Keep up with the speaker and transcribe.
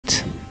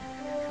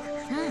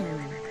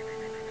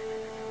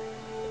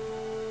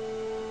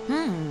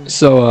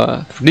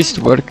So for this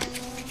to work,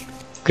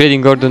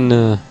 creating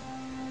Gordon's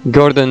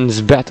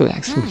battle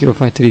axe from Hero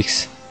Fighter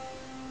X,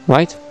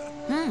 right?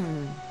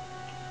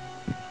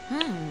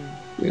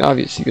 We're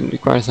obviously gonna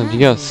require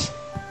something else.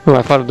 Oh,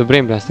 I thought of the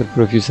Brain Blaster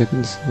for a few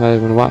seconds. I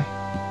don't know why.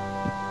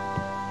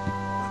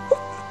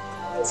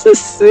 It's a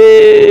simple.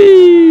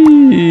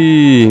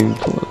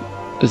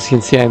 As you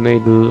can see, I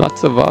made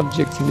lots of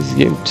objects in this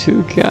game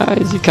too,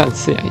 guys. You can't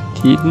say I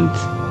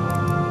didn't.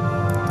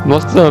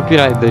 Most of them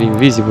appear either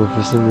invisible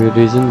for some weird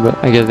reason, but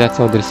I guess that's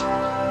how they're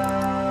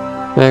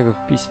supposed. Bag of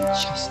Peace and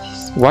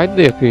Justice. Why do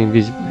they appear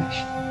invisible,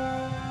 actually?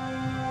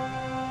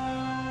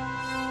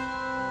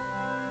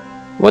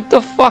 What the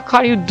fuck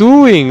are you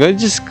doing? I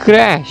just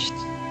crashed.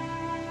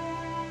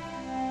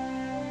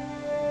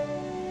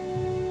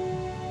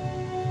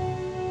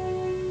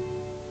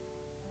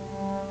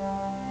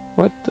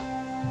 What the?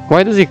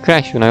 Why does it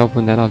crash when I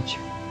open that object?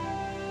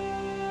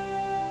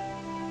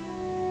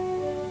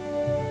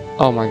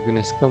 Oh my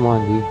goodness, come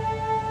on, dude.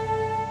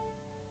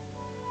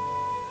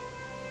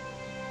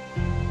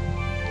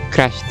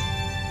 Crashed.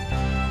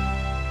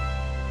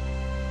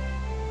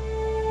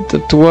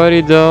 Don't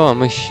worry though, I'm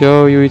gonna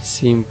show you it's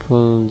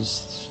simple.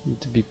 Just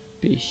need to be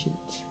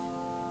patient.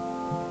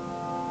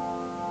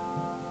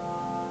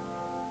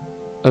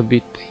 A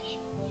bit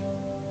patient.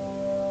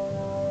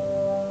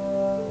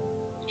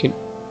 Okay.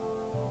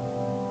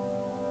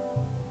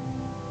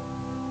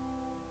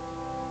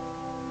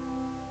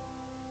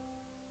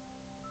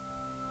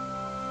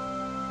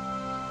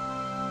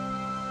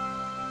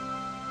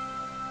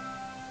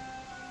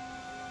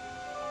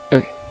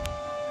 Okay.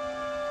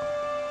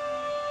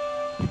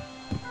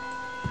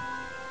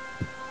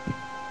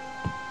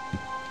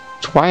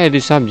 Why are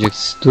these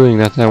objects doing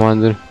that, I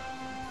wonder?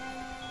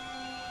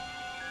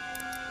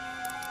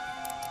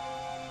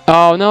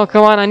 Oh no,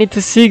 come on, I need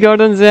to see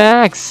Gordon's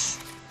axe!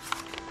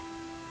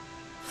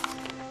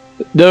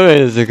 No,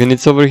 wait a second,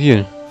 it's over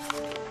here.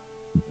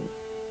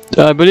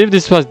 I believe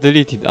this was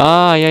deleted.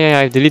 Ah, yeah,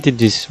 I've deleted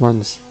these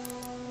ones.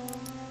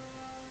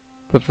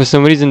 But for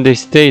some reason they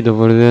stayed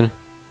over there.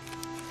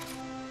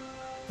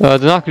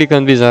 Do not click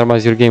on these,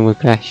 otherwise your game will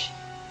crash.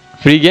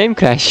 Free game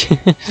crash!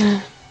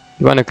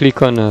 You wanna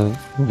click on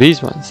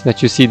these ones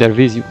that you see they're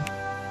visible.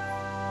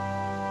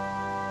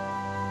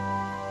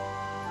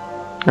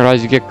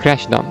 Otherwise you get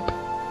crash dump.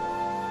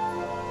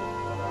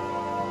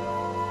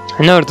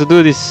 In order to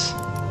do this,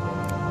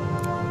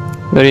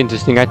 very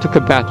interesting, I took a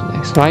battle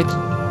axe, right?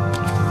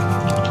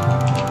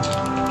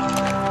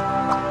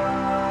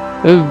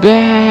 A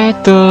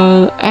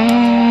battle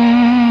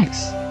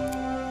axe!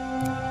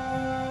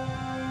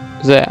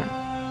 There.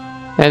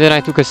 And then I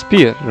took a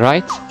spear,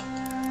 right?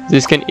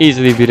 This can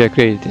easily be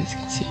recreated, as you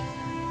can see.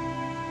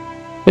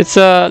 It's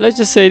let's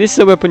just say this is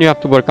a weapon you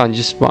have to work on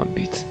just one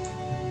bit.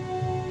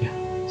 Yeah.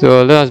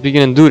 So let us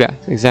begin and do that,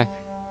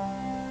 exactly.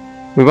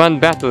 We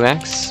want battle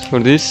axe for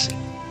this.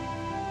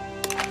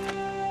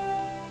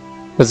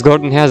 Because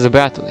Gordon has a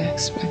battle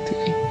axe,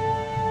 practically.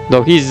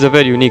 Though he's a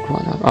very unique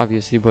one,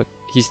 obviously, but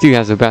he still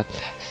has a battle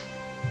axe.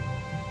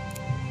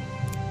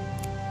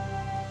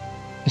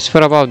 As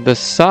for about the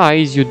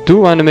size, you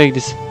do want to make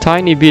this a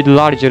tiny bit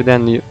larger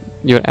than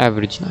your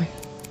average knife.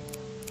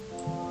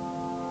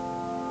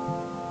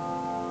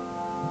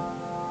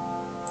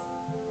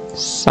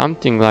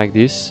 Something like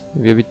this.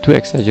 Maybe a bit too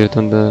exaggerated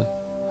on the...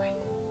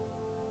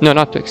 No,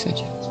 not too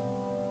exaggerated.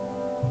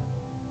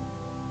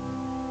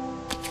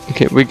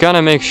 Okay, we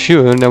gotta make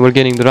sure that we're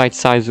getting the right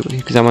size over here,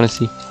 because I wanna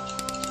see.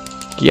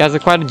 He has a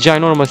quite a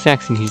ginormous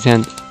axe in his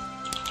hand.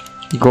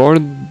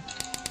 Gordon's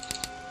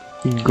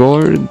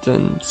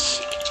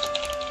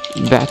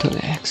battle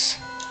axe.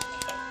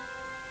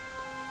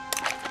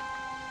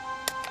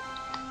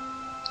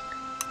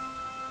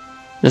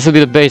 This will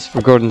be the base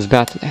for Gordon's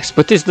battle axe,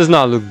 but this does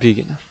not look big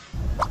enough.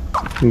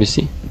 Let me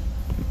see.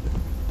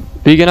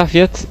 Big enough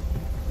yet?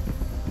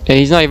 And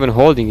he's not even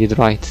holding it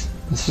right.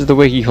 This is the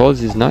way he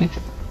holds his knife.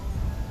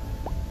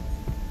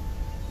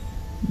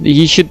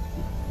 He should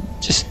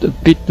just a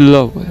bit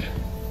lower.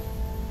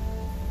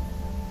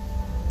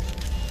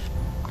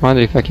 I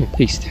wonder if I can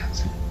fix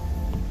that.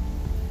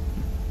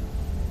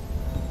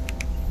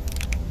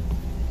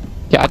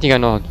 Yeah, I think I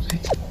know how to do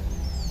it.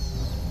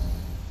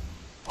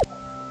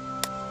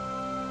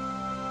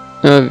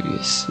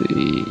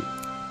 Obviously,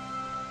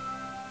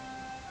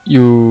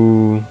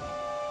 you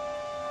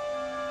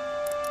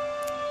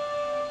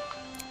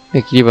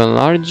make it even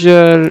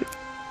larger.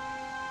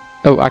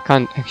 Oh, I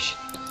can't actually.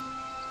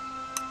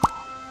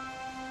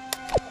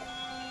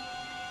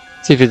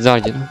 See if it's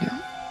large enough. Yeah.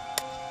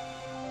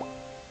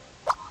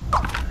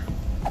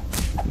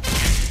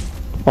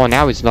 Oh,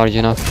 now it's large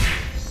enough.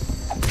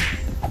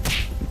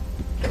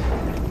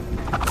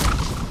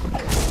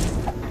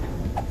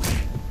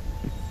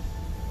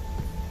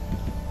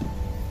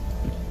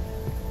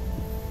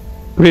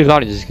 Really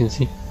large, as you can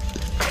see.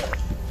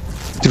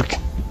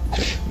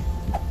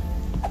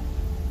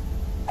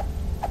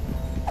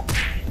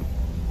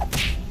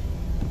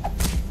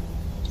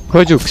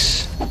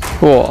 Hojux.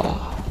 Whoa.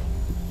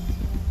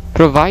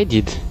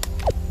 Provided.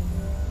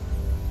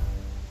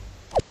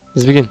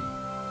 Let's begin.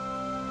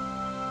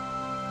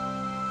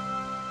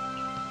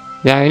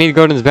 Yeah, I need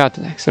Gordon's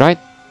battle axe, right?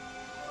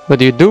 What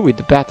do you do with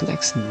the battle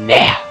axe?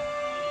 Nah!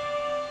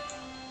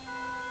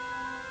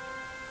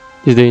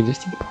 This is the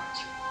interesting part.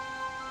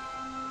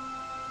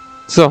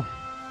 So,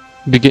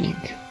 beginning.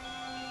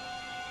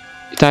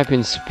 You type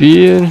in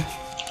spear.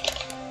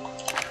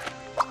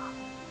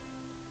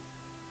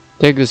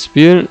 Take the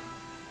spear.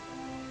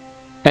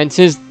 And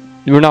since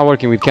you're not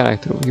working with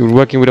character, you're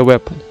working with a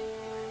weapon.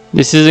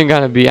 This isn't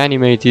gonna be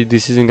animated,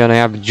 this isn't gonna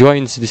have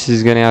joints, this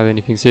isn't gonna have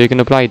anything. So you can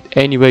apply it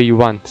any way you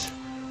want.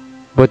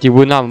 But you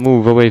would not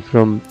move away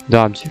from the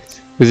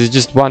object. Because it's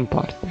just one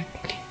part,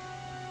 practically.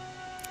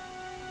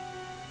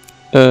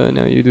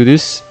 Now you do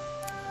this.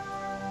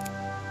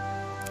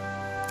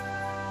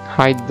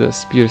 Hide the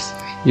spear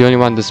side. You only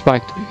want the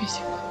spike to be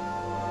visible.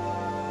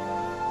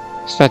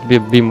 So that to be a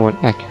bit more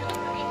accurate.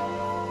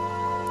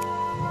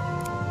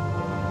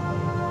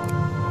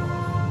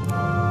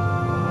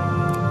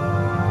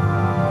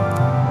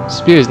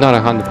 Spear is not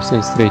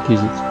 100% straight,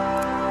 is it?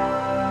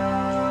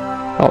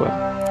 Oh well.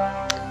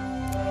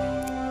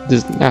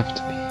 Doesn't have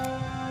to be.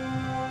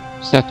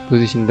 Just have to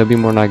position it a bit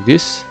more like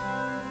this.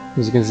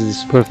 As you can see, this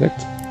is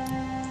perfect.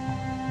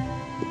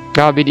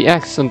 That'll be the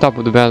axe on top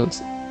of the battle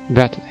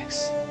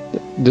axe.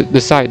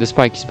 The side, the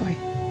spiky spike.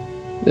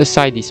 The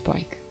sidey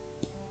spike.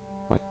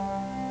 What?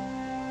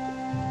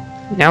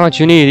 Now what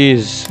you need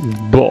is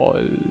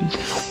balls.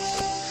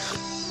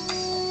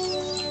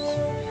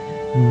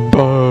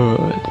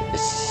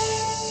 Balls.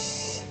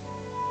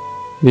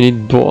 You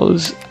need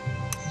balls.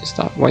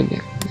 Stop, why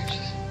there?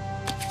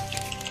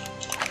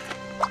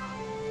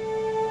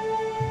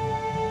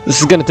 This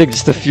is gonna take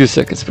just a few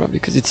seconds probably,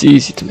 because it's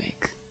easy to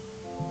make.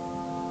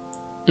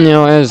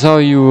 Now, as how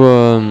you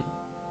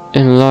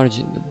enlarge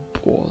the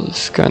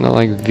balls, kinda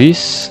like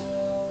this.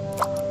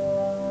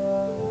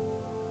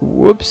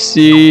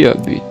 Whoopsie, a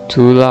bit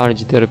too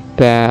large there,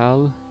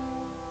 pal.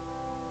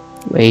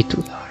 Way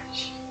too large.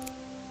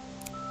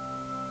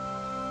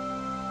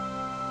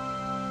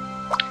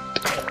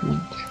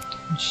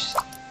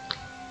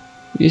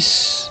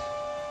 This.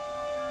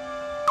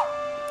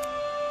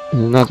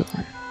 And another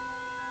one.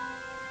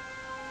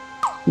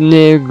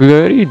 Now,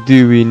 Glory,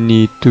 do we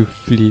need to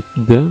flip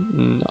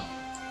them? No.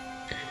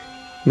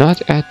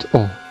 Not at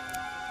all.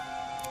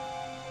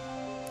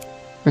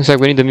 Looks like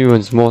we need them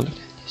even smaller than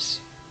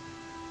this.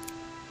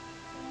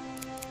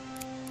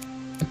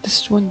 What does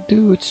this one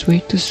do? It's way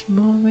too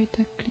small. Wait,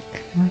 I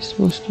click. Am I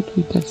supposed to do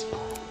it that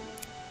small?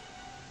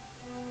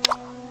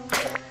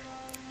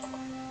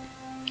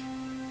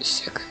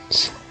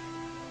 Seconds.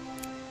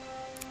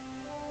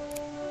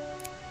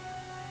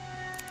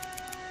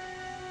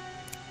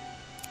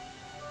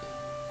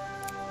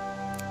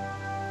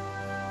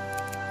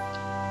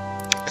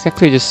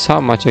 Exactly just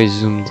how much I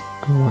zoomed.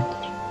 I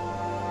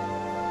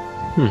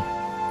wonder.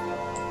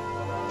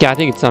 Yeah, I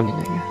think it's something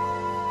like that.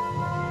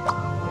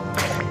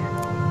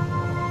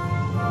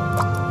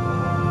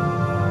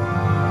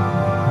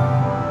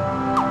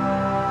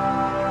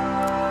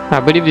 I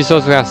believe this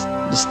also has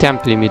the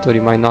stamp limit, or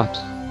it might not.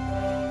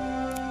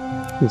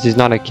 This is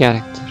not a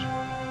character.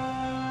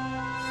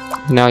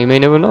 Now you may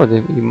never know,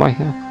 that you might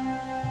have.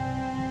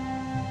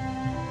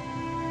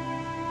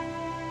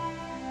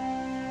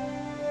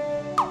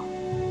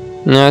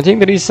 No, I think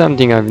there is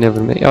something I've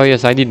never made. Oh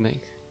yes, I did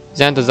make.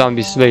 Xantha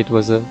Zombie Slate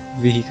was a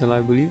vehicle,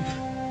 I believe.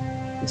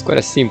 It's quite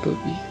a simple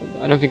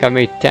vehicle. I don't think I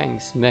made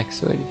tanks,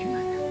 mechs, or anything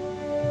like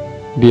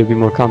that. Be a bit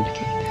more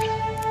complicated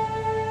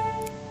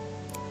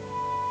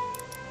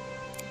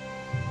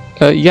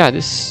there. Yeah,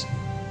 this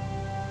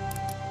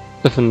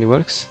definitely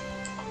works.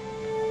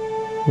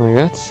 Like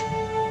that.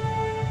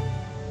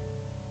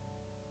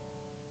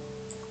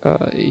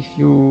 If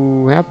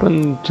you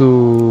happen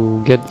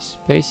to get the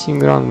spacing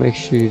wrong, make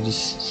sure you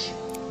just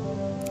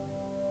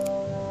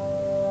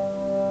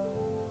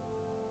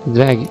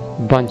drag it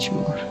a bunch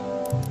more.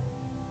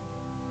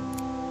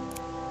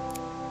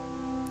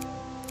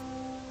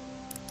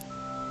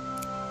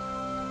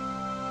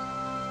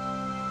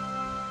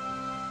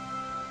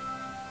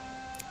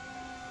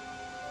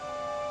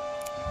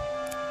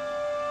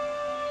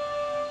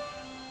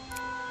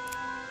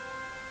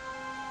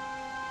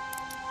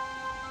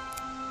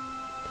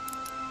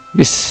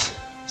 This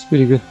is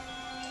pretty good,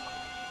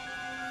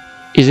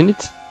 isn't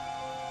it?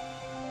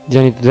 Do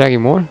I need to drag it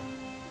more?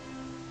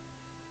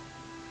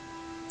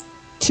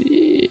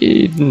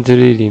 It didn't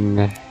really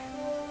matter.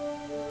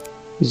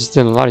 It's just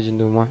enlarge and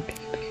do more.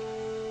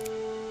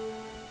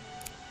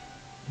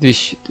 This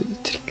should do the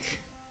trick.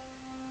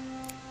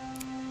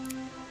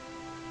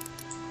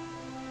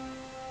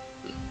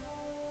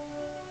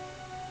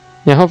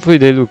 Yeah, hopefully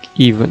they look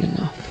even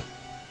enough.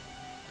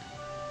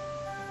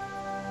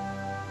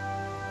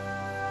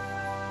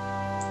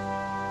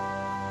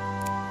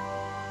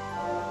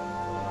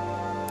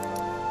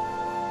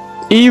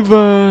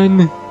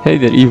 Even! Hey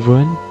there,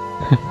 even!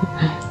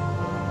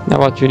 Now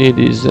what you need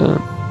is a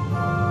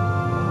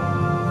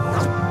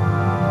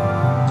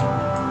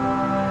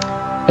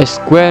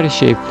square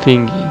shaped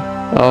thingy.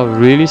 Oh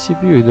really,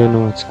 CPU? You don't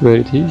know what square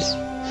it is?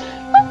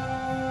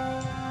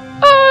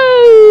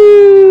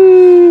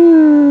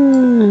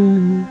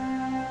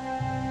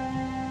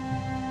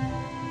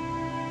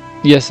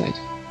 Yes, I do.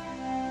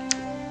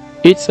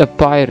 It's a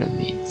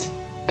pyramid,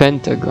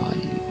 pentagon.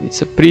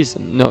 It's a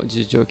prison. No,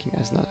 just joking.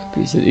 That's not a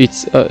prison.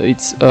 It's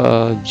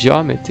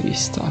geometry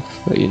stuff.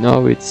 You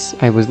know,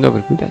 I was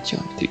never good at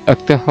geometry.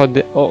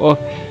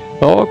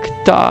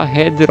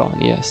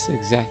 Octahedron. Yes,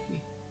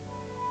 exactly.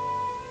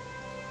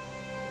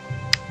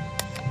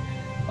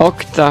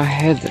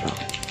 Octahedron.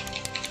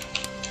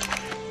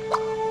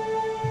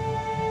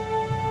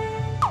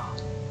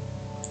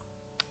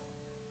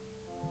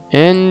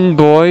 And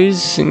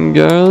boys and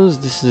girls,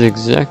 this is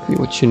exactly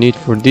what you need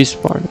for this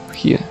part over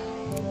here.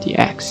 The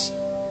axe.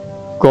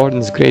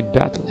 Gordon's great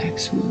battle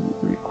axe will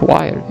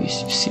require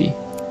this, you see.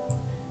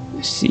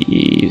 You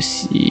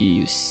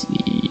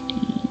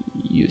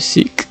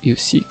seek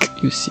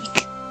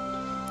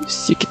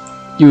it.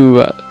 You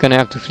gonna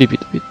have to flip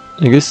it a bit,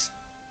 I guess.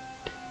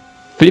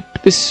 Flip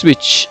the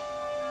switch.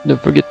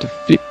 Don't forget to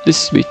flip the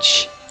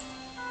switch.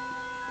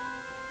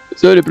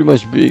 It's already pretty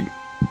much big.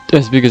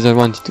 As big as I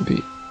want it to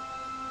be.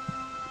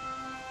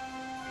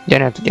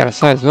 Then I have to get a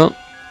side as well.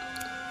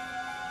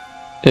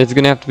 It's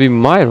gonna have to be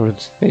mirrored.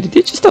 Hey, did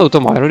it just auto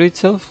mirror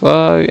itself?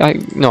 I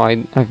think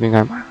I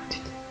mirrored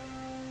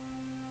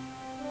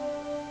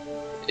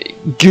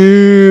it.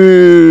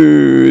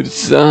 Good,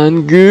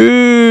 son,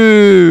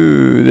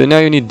 good. And now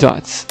you need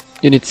dots.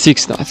 You need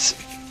 6 dots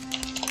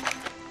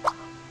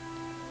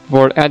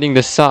for adding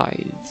the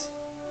sides.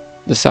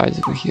 The sides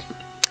over here.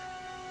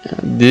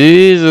 And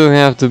these will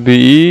have to be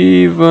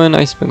even.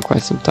 I spent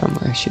quite some time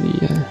actually.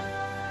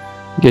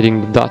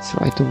 Getting the dots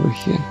right over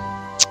here.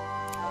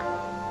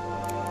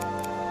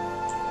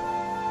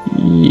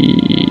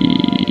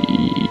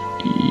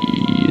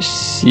 You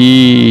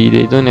see,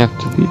 they don't have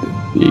to be the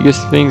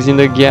biggest things in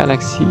the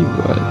galaxy,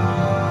 but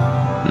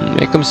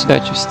when it comes to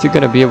that, you're still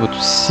gonna be able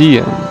to see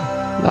them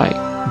like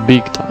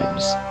big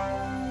times.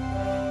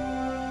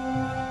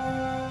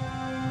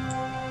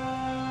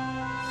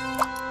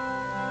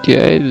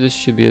 Okay, this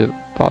should be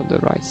about the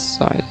right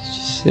size,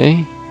 just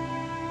say.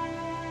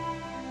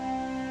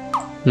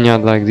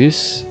 Not like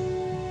this.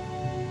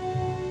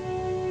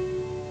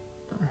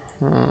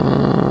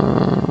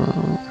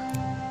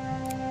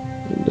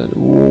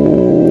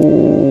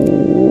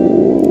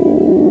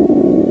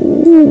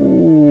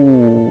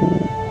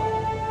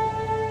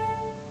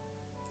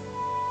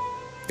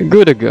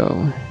 Good to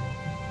go.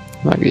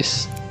 Like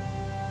this.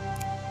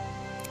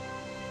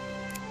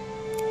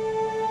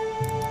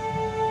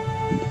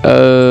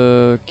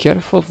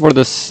 Careful for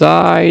the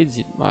sides.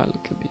 It might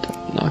look a bit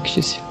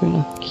obnoxious if you're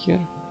not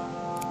careful.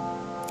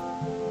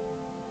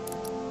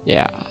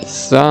 Yeah,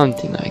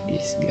 something like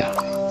this,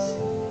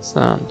 guys.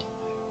 Something like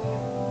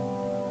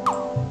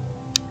that.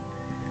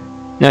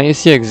 Now you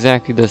see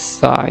exactly the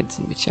sides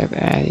in which I've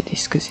added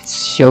this because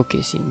it's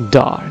showcasing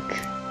dark.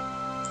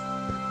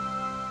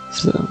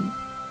 So,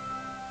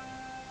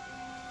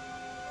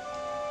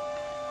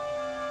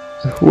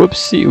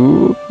 whoopsie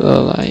whoop,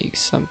 like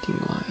something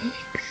like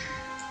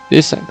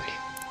this, I believe.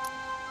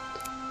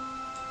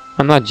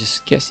 I'm not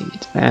just guessing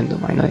it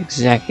random. I know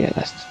exactly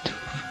that's the truth.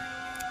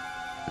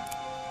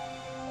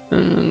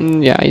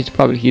 Yeah, it's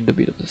probably hit a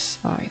bit of the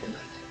side.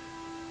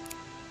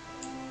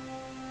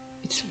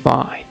 It's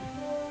fine.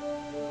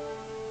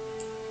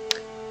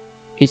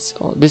 It's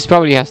all. This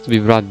probably has to be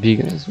brought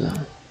bigger as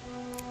well.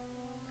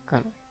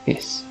 Kind of like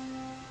this.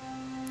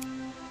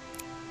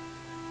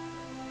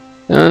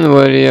 Don't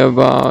worry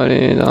about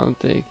it. I'll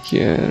take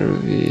care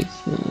of it.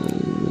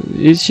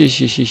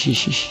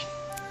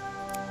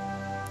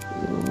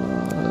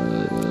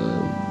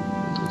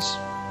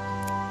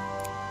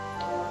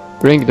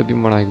 Bring it a bit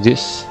more like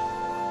this.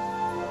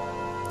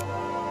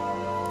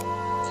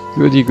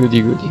 Goody,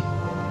 goody, goody.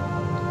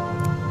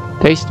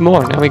 Paste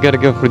more. Now we gotta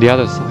go for the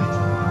other side.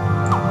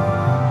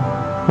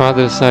 The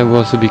other side will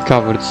also be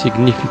covered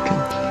significantly.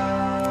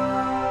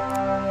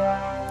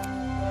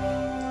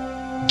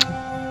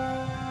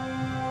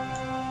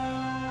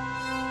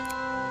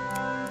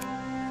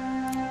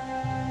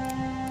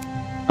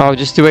 Oh,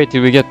 just to wait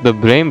till we get the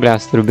brain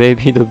blaster,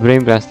 baby. The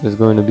brain blaster is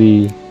going to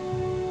be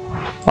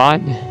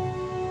fun,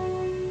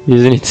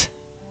 isn't it?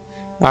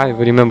 I don't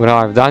remember how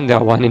I've done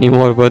that one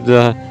anymore, but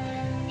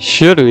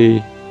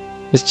surely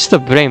it's just a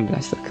brain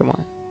blaster. Come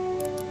on.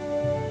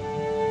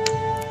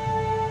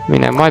 I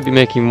mean, I might be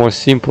making more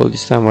simple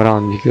this time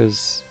around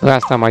because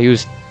last time I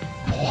used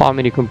how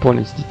many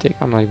components did it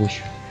take? I'm not even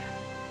sure.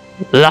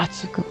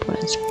 Lots of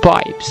components,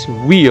 pipes,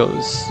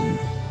 wheels,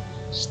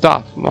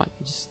 stuff. Man,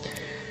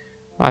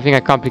 I think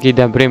I complicate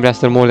that brain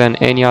blaster more than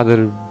any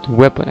other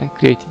weapon I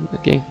created in the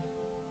game.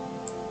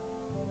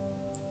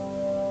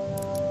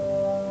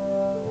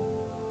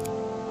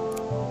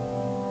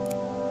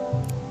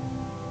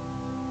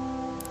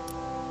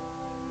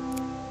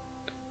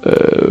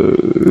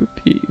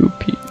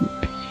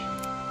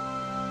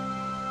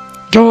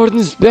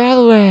 Gordon's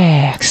battle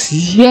axe,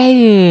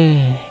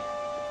 yeah!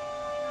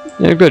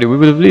 Everybody, we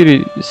would have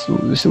really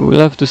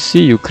love to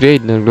see you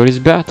create Gordon's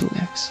battle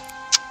axe.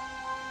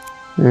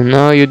 And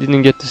now you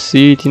didn't get to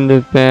see it in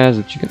the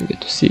past, but you're gonna get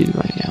to see it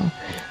right now.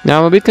 Now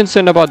I'm a bit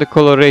concerned about the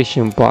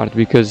coloration part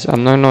because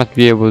I'm not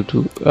be able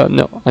to.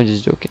 No, I'm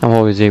just joking. I'm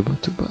always able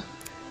to, but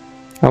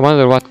I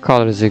wonder what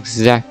colors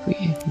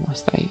exactly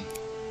must I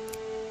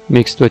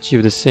mix to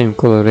achieve the same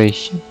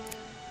coloration.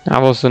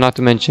 I've also, not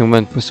to mention,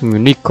 went for some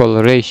unique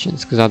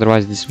colorations because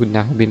otherwise this would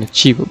not have been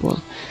achievable.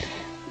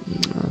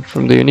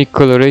 From the unique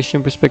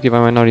coloration perspective, I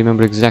might not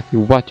remember exactly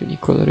what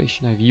unique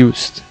coloration I've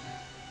used.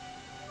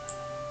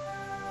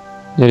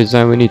 That is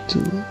why we need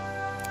to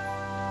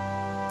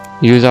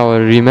use our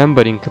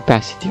remembering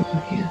capacity over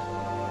here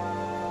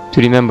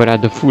to remember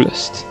at the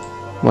fullest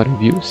what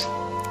we've used.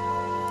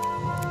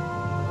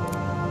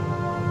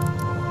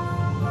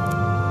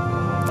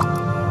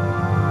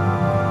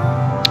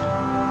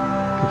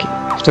 Okay,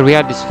 after we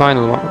add this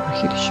final one over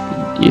here, it should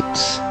be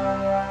it.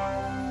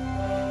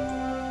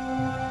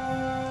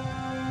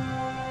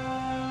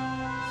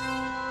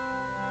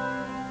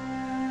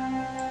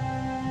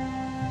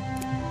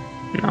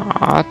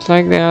 Not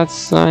like that,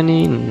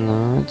 Sunny.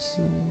 Not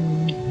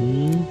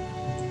Sunny.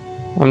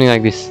 Something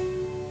like this.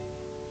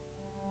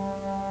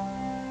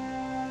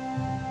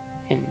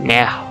 And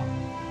now,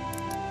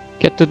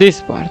 get to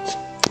this part.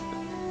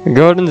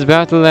 Gordon's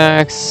battle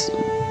axe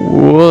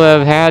will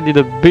have had it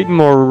a bit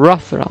more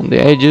rough around the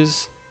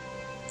edges.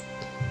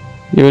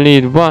 You'll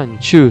need 1,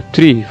 2,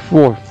 3,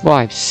 4,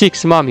 5,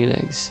 6 mummy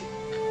legs.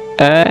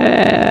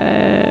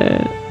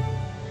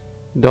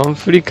 Don't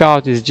freak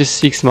out, it's just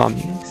 6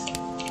 mummy legs.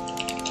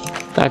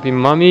 Type in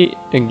mummy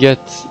and get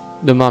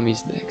the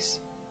mummy's legs.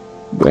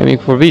 We're aiming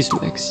for these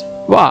legs.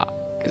 Wow!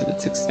 Because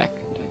that's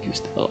exactly what I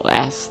used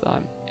last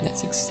time, and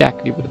that's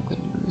exactly what I'm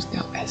going to use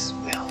now as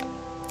well.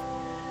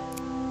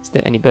 Is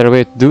there any better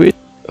way to do it?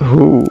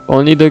 Who?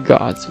 Only the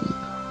gods will.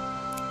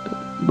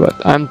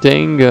 But I'm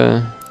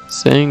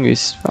saying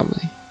is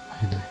probably.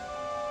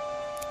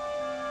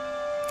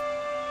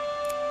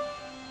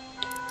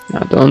 Now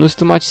don't lose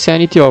too much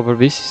sanity over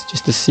this, it's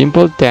just a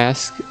simple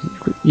task and you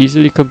could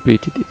easily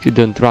complete it if you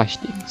don't rush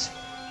things.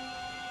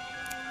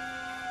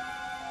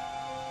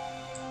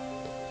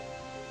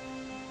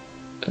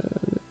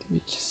 Let me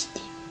just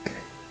think.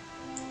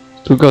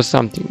 It will go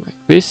something like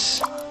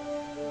this,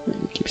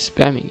 and you keep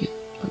spamming it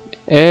on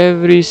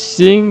every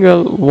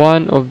single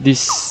one of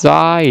these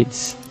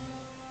sides.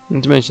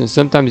 Not to mention,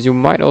 sometimes you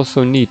might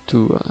also need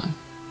to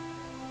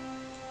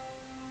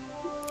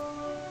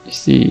you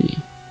see.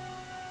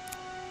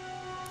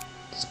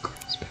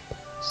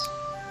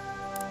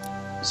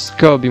 It's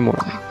gotta be more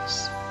like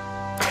this.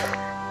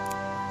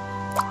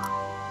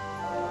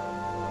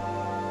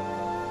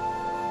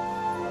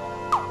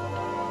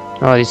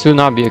 Oh, this will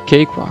not be a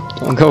cakewalk.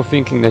 Don't go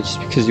thinking that just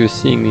because you're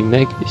seeing me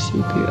make this,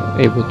 you'll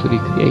be able to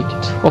recreate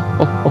it.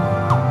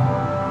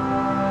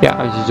 Yeah,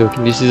 I'm just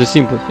joking. This is a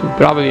simple thing.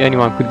 Probably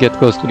anyone could get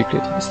close to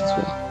recreating this as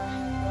well.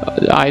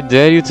 I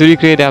dare you to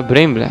recreate that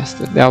brain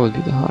blaster. That would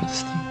be the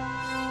hardest thing.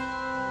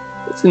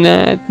 It's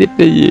not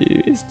for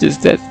you, it's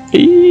just that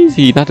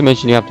easy. Not to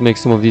mention you have to make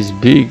some of these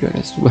bigger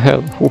as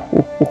well.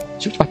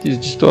 What is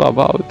just all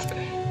about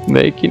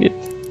making it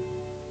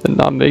and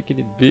not making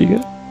it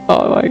bigger?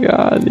 Oh my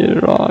god, you're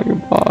wrong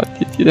about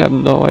it. You have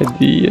no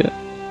idea.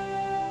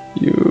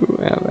 You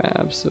have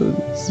absolute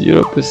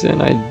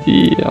 0%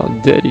 idea how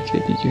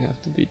dedicated you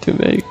have to be to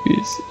make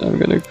this. I'm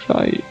gonna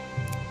cry.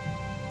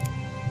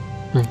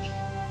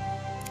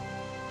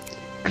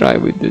 Cry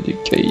with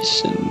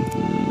dedication.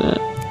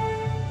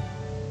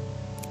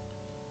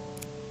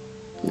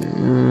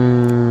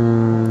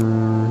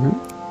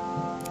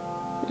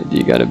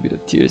 You got a bit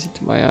of tears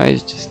into my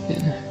eyes just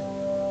then.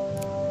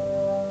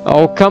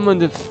 Oh, come on,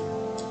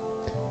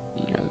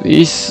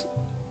 this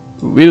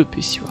will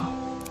piss you off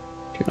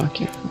if you're not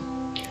careful.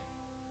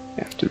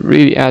 You have to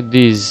really add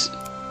these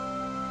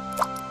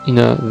in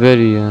a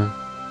very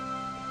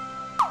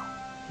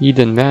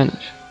hidden manner.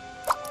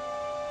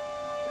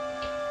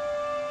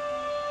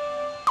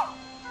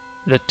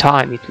 The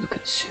time it will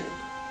consume,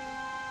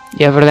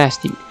 the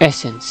everlasting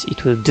essence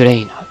it will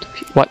drain out of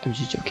you. What? I'm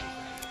just joking.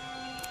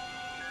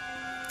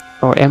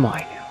 Or am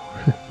I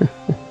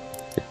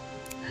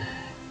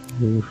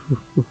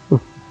now?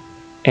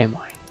 Am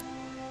I?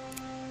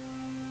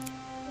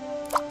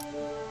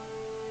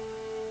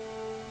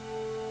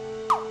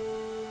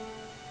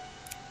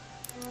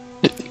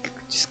 I think I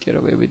could just get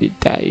away with it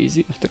that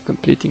easy after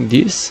completing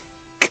this.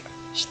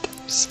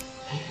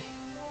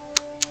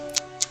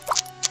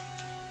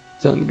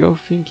 Don't go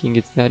thinking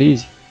it's that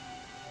easy.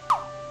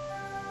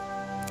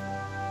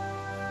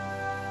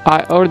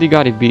 I already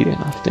got it beat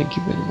enough, thank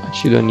you very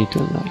much. You don't need to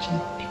enlarge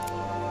it.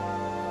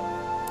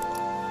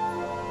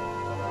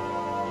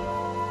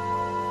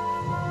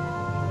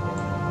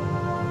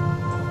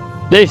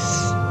 This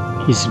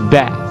is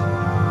bad.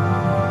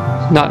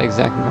 It's not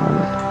exactly how I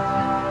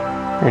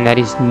weapon. And that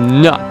is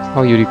not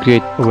how you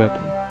recreate a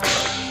weapon.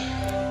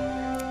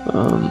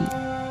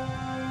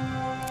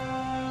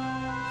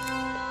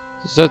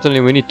 Certainly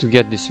we need to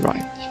get this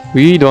right. If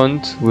we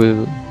don't,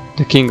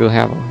 the king will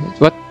have our heads.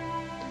 What?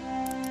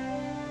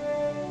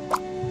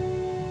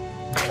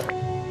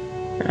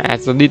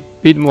 That's a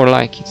bit more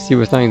like it. See,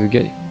 we're trying to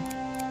get it.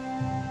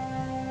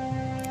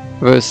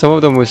 Well, some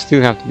of them will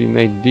still have to be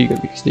made bigger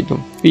because they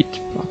don't fit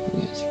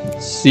properly, as you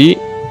can see.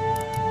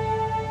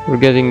 We're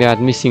getting that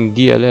missing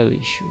DLL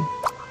issue.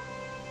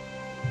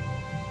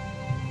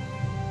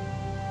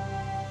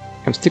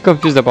 I'm still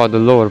confused about the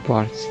lower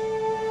parts.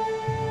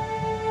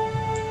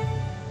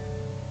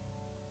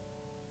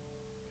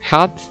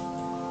 Hat?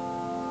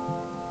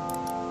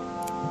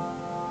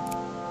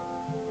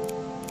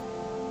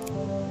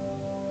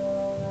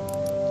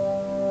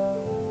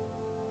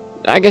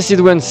 I guess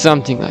it went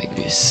something like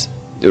this.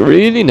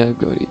 Really not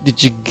good.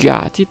 Did you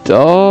got it?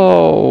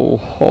 Oh,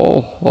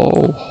 ho,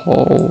 ho,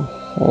 ho,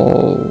 ho.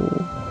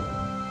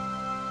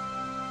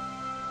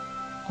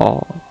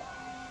 Oh.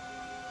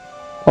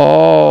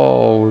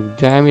 Oh,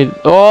 damn it.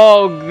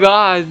 Oh,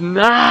 God,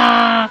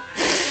 nah.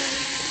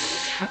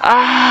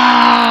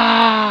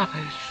 Ah.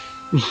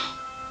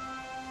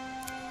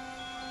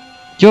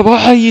 Yo,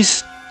 boy, you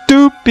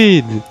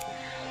stupid.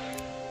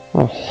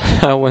 Oh,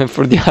 I went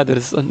for the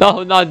other side.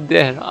 No, not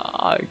there.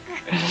 Oh,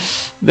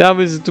 that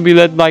was to be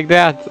led like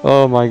that.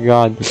 Oh my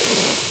god.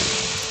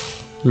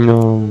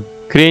 No.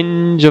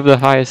 Cringe of the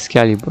highest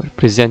caliber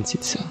presents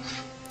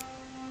itself.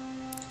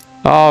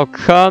 Oh,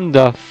 come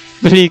the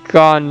flick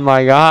on,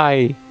 my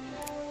guy.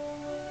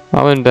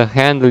 I want the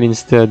handle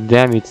instead,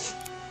 damn it.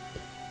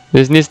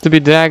 This needs to be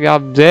dragged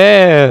up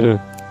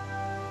there.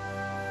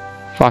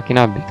 Fucking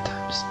up big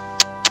times.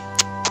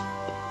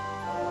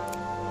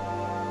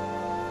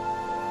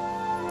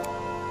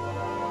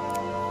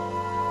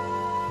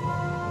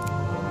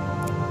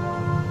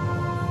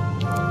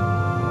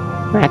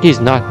 That is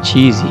not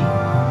cheesy.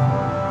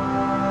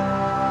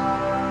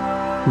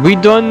 We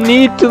don't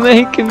need to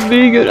make it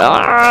bigger.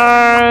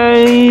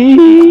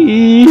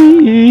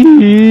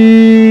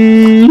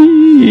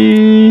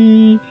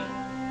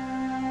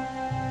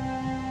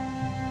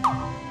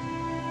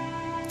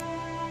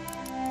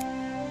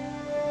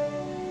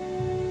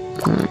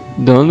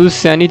 Don't lose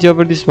sanity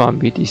over this one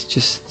bit. It's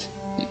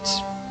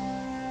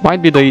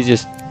might be the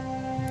easiest,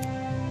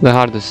 the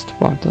hardest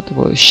part of the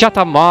world. Shut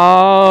up!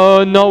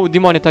 No,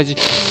 demonetization.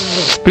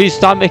 Please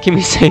stop making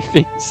me say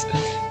things.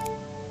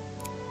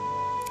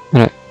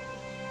 Alright.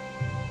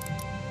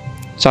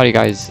 Sorry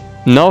guys.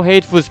 No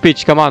hateful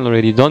speech, come on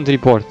already, don't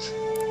report.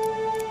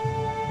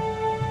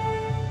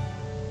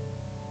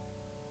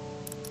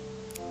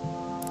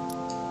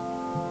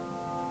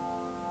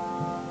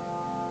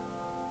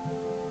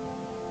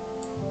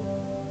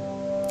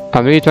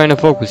 I'm really trying to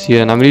focus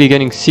here and I'm really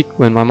getting sick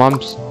when my mom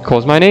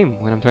calls my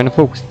name when I'm trying to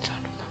focus.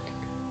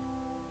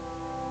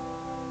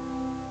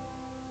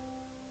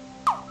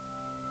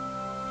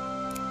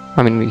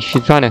 I mean,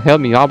 she's trying to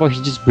help me. How about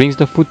she just brings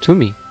the food to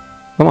me?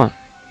 Come on.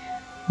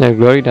 No,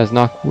 Glory, that's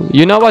not cool.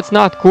 You know what's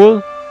not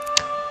cool?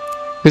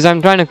 Because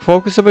I'm trying to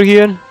focus over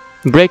here.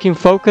 Breaking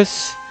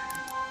focus.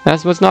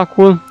 That's what's not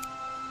cool.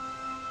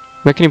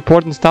 Making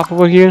important stuff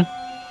over here.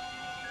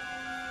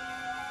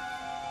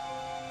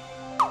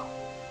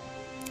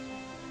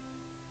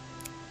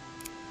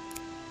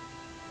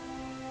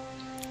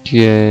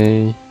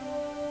 Okay.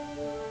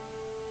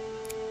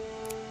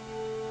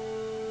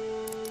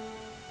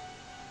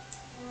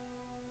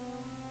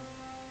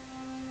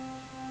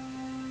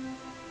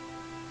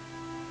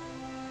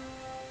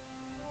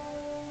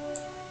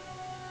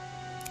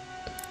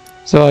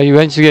 So you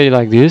eventually get it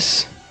like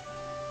this.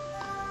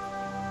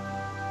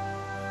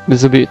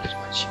 This will be it pretty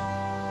much.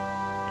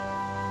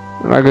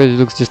 I guess it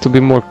looks just a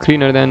bit more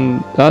cleaner than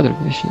the other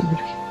version.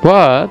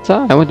 But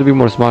I want to be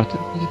more smarter.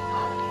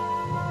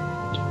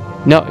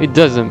 No, it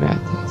doesn't matter.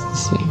 It's the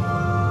same.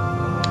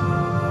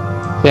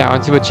 Yeah,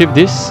 once you achieve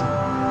this,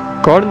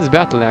 Gordon's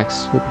battle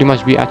axe will pretty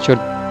much be at your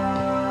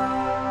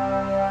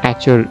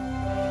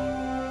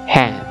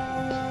hand.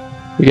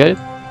 You get it?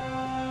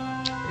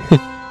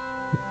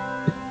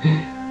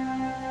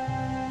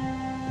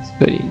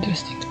 Very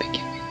interesting to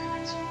begin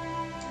with.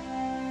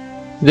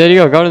 There you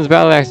go, Gordon's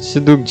battle axe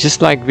should look just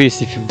like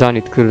this if you've done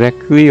it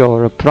correctly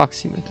or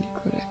approximately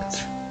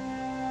correct.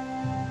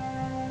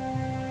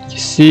 You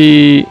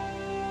see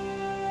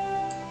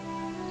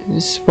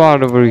this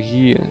part over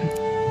here.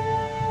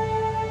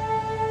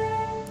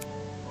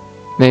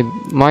 They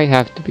might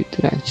have to be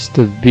dragged just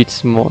a bit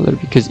smaller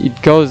because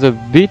it goes a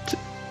bit.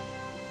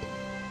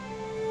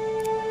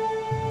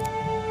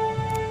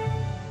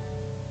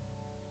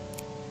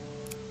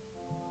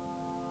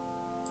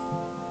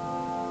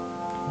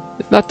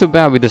 Not too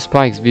bad with the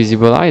spikes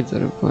visible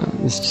either, but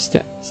it's just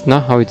that it's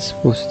not how it's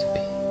supposed to be.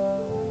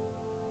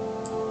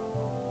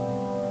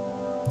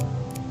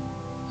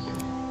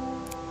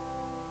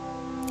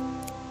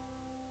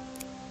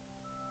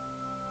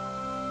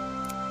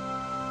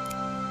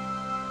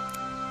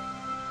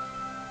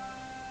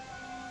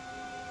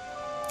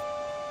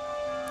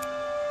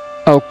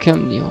 Oh,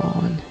 come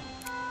on.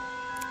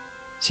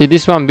 See,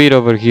 this one bit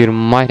over here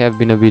might have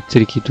been a bit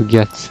tricky to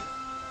get.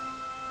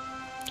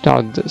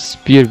 Without the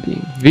spear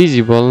being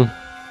visible,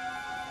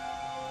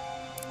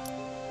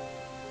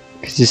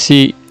 because you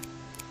see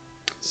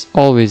it's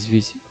always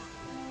visible.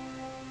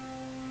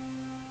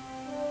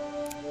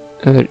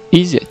 Or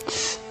is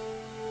it?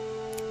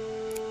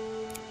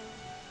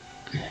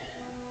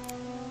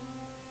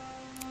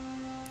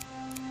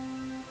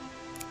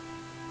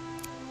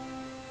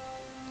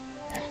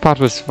 part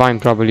was fine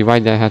probably. Why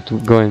did I have to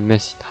go and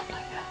mess it up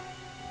like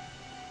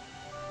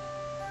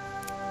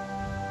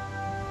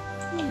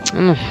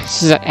that?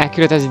 This is as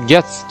accurate as it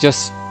gets,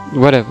 just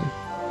whatever.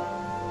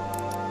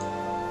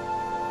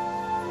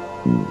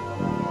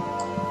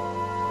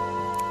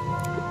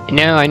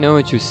 Now I know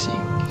what you're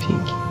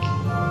thinking.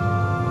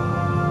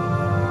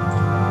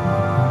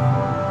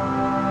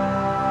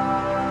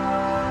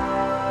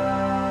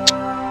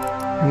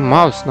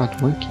 Mouse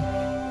not working.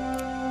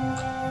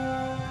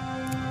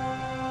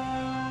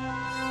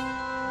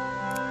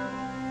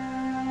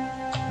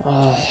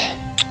 Oh,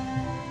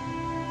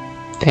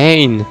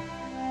 pain.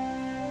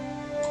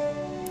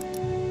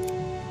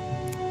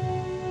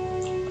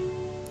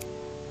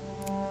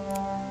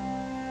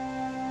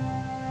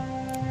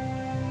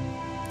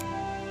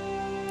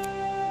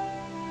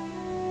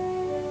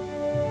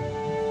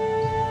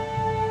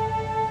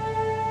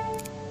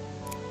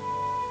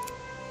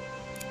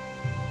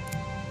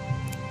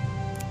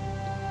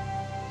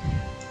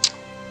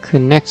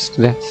 Connects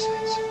to that side.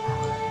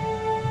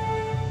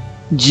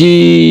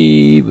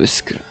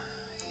 Jesus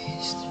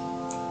Christ.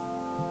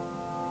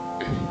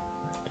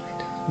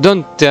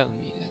 Don't tell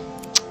me that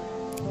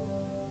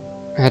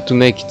I had to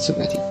make it so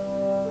that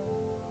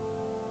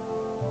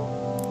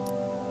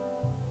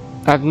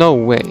I have no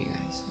way,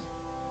 guys.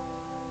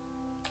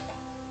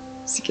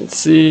 As you can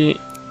see,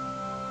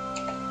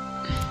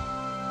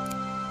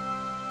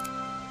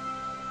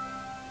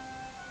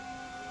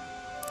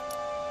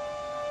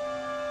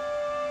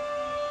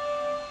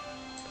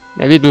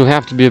 maybe it will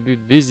have to be a bit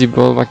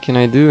visible. What can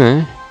I do,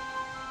 eh?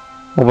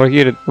 Over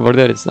here, over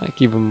there, it's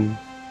like even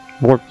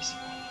more visible.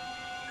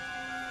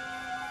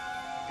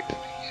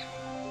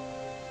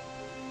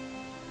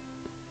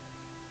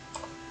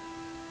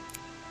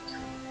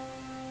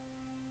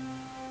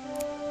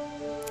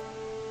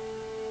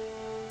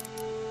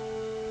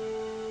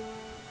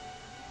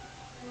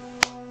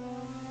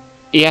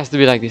 It has to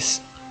be like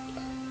this.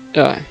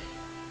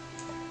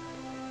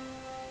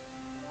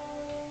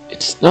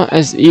 It's not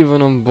as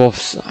even on both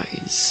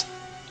sides,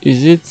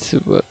 is it?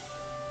 But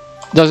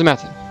doesn't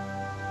matter.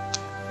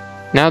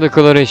 Now the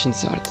coloration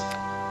starts.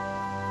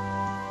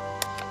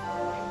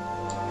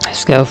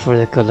 Let's go for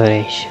the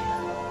coloration.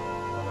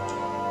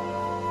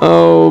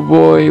 Oh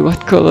boy,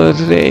 what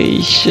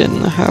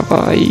coloration have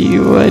I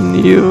even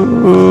used?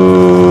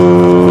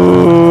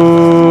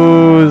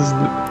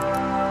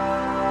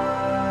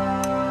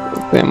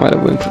 Okay, I might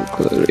have went for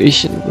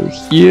coloration over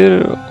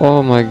here.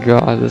 Oh my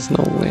god, there's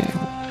no way.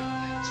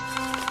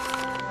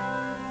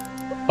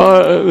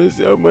 Let's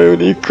have my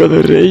unique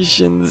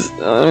colorations.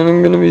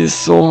 I'm gonna be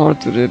so hard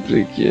to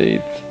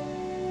replicate.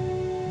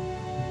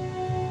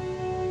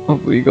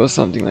 Hopefully we go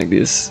something like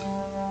this.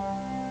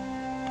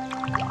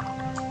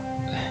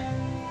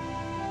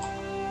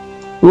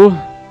 Ooh.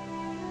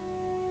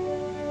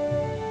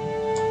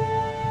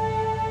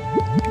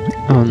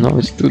 Oh no,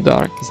 it's too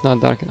dark. It's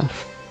not dark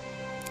enough.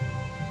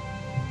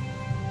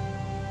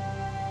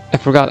 I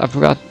forgot.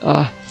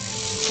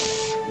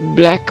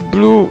 Black,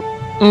 blue.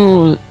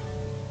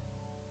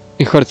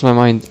 It hurts my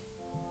mind.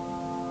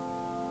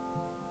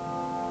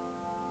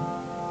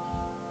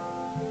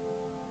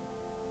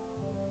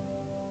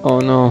 Oh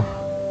no.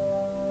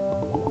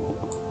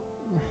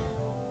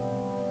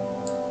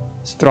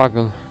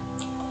 Struggle.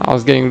 I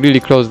was getting really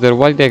close there.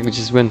 Why the heck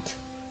just went?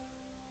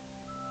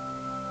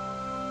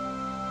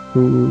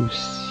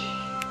 Oops.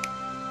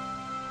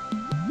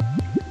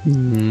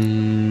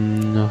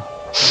 No.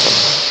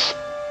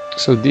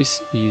 So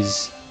this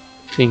is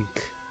pink.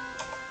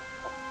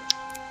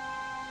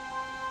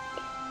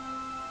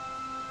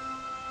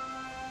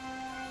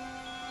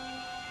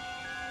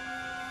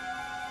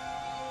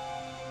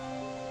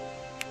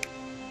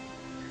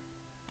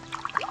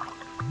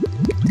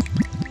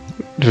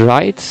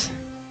 Right?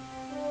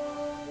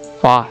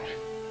 Far.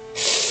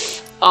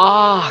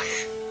 Ah!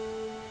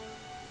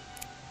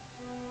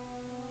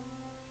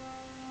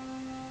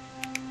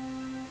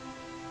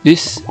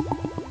 This?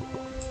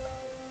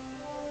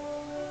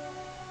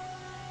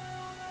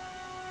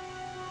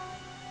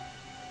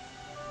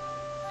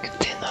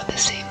 They're not the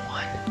same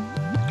one.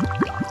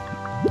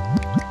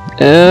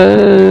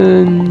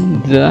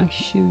 And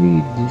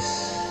actually this...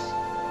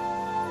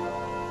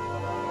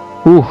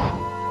 Ooh!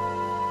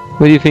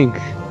 What do you think?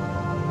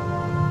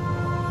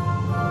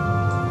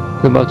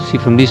 I'm about to see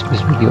from this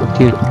perspective up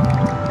here.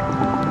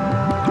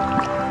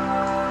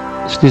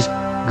 Is this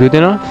good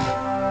enough?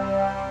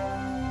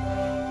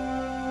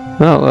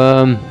 Well,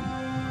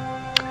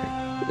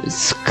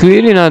 it's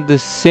clearly not the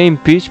same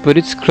pitch, but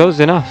it's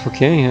close enough,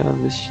 okay?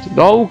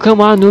 Oh,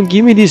 come on, don't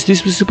give me this.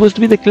 This was supposed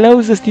to be the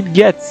closest it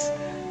gets.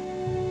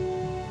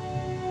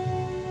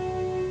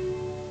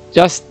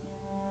 Just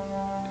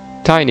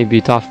tiny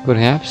bit off,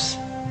 perhaps.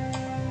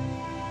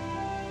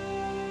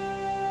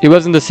 It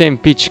wasn't the same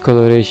pitch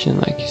coloration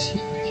like you see.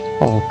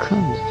 Oh,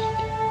 come on.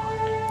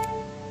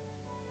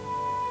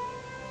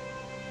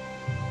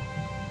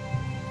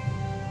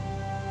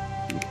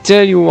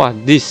 Tell you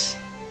what, this.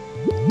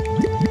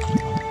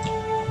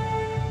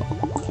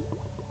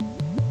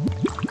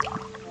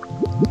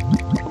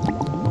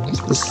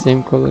 It's the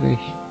same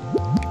coloration.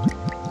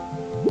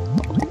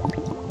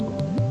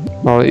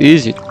 How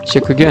easy?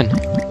 Check again.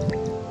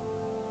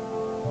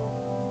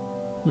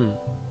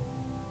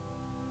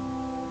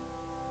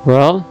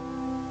 Well,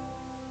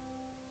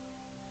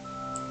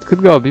 it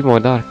could go a bit more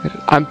darker.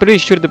 I'm pretty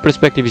sure the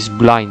perspective is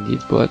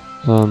blinded, but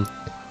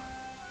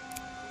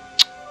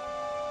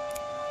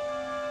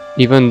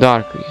even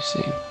darker, you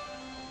see.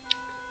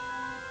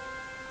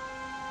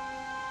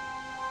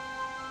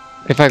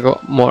 If I go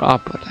more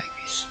upward like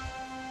this.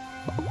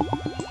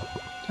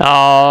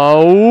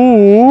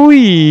 Oh,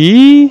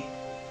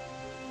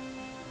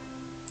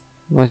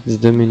 what is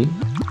the meaning?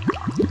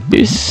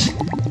 This.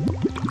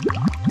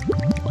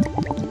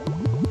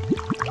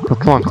 Oh,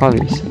 come on, color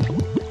this.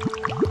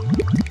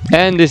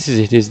 And this is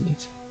it, isn't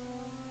it?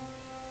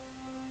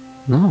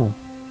 No.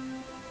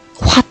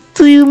 What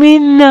do you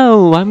mean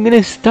no? I'm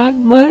gonna start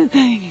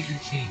murdering you.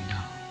 No.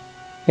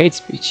 Hate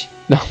speech.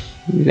 No.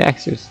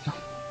 Relax yourself.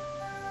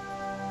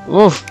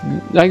 Oof,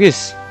 like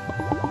this.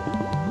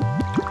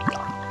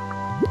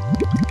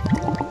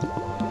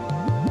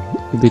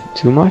 A bit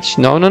too much?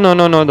 No, no, no,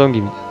 no, no, don't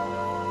give me that.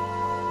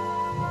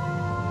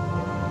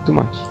 Too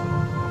much.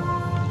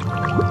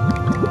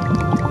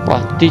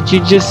 What did you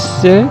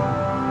just say?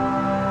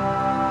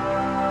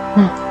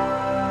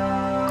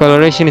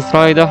 Coloration is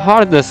probably the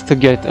hardest to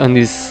get on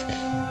this.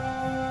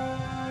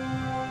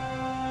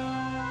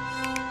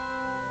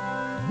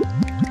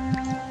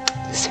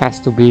 This has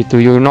to be it.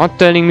 You're not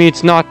telling me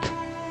it's not.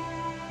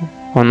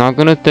 I'm not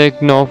gonna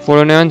take no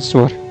for an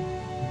answer.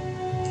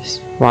 It's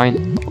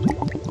fine.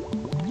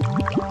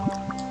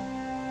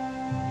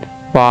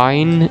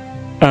 Fine.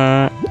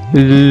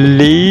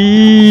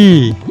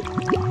 Lee.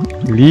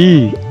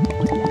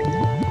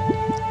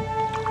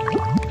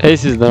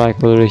 This is the right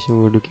coloration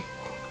we're looking for.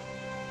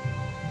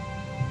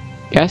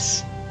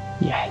 Yes?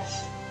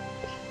 Yes.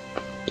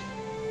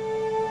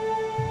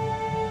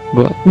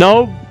 But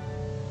no!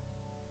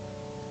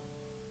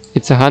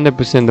 It's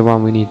 100% the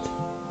one we need.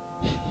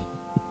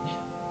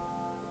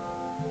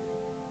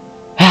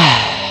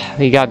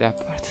 We got that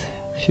part.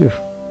 Phew.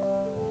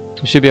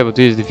 We should be able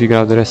to easily figure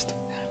out the rest.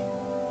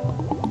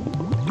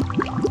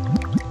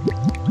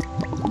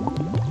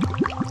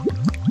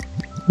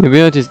 Maybe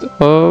noticed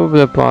all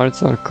the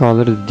parts are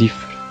colored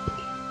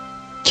differently.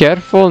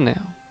 Careful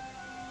now.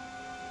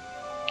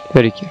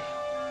 Very careful.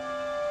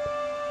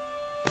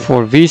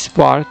 For this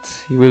part,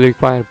 you will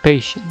require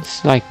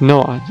patience, like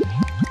no other.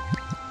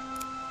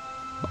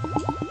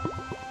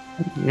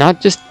 Not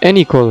just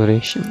any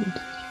coloration.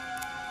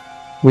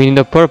 We need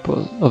a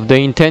purple of the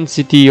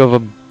intensity of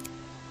a...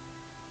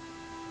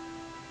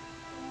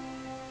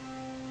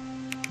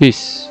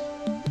 this.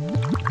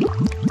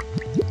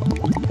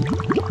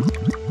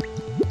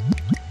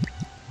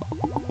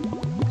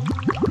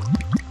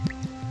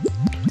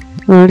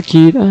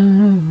 Orchid,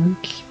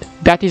 orchid.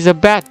 That is a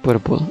bad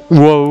purple.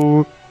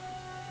 Whoa.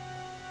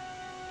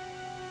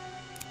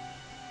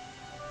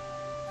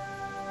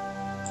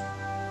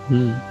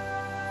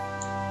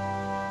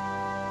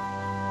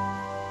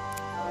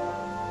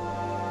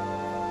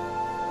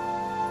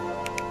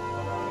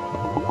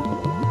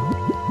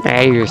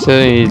 Hey, you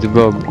certainly need to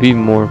go a bit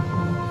more.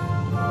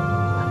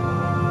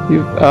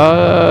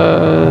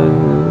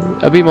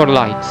 A bit more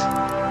light.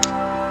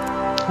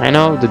 I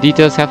know the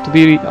details have to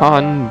be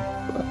on.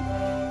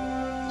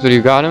 So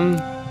you got him.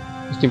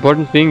 Most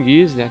important thing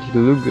is that he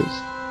look good.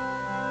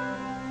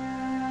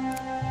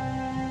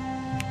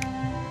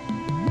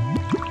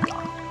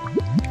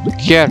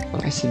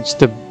 Careful, I said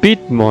just a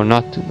bit more,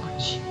 not too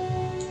much.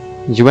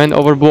 You went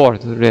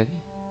overboard already.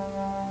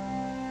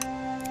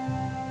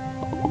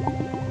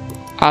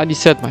 How do you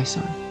set, my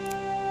son?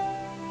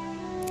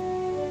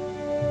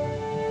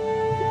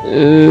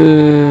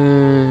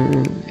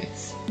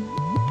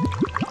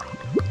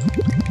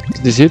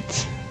 Is this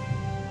it?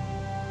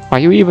 Are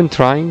you even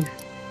trying?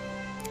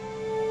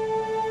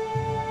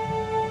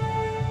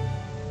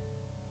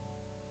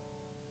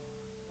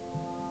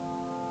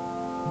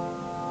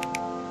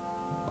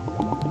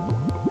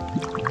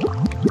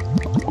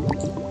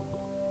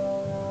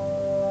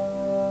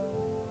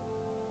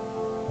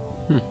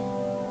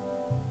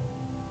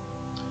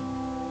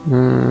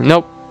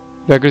 Nope.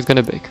 Beggar's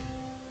gonna beg.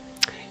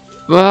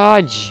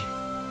 Fudge!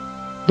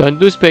 Don't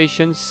lose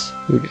patience.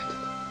 You get it.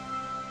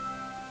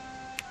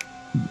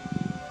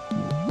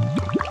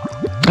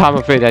 I'm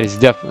afraid that is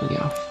definitely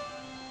off.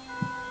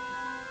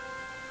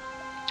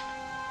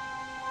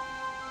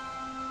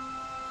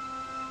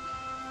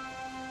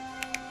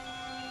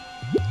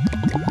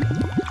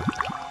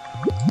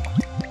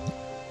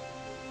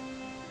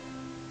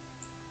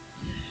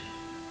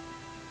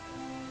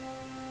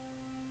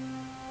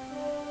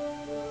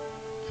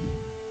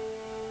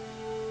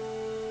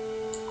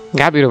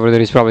 That bit over there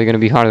is probably going to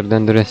be harder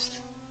than the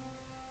rest.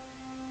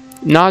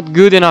 Not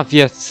good enough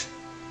yet.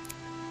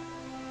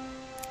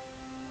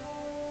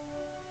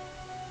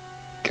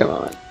 Come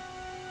on.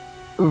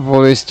 I've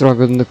always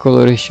struggled in the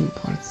coloration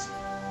parts.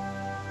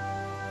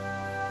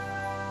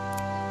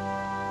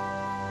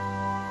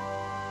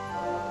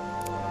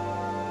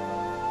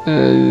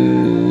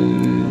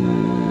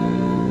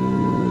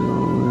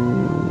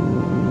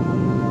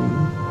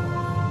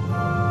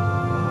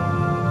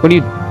 What are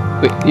you...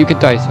 Wait, you can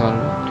try this one.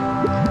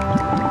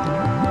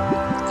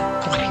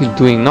 What are you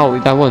doing? No,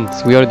 that won't.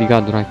 We already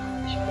got the right.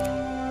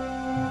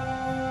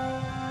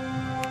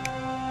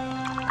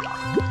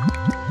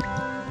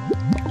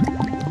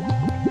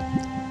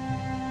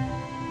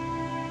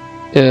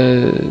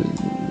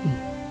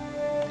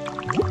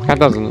 That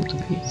doesn't look too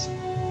easy.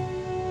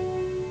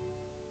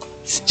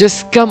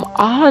 Just come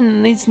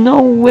on, there's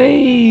no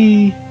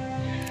way.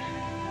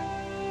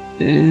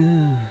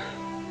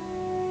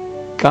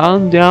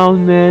 Calm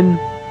down, man.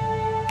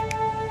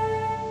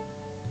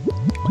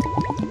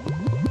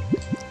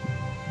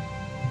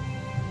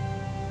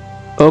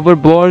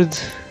 Overboard.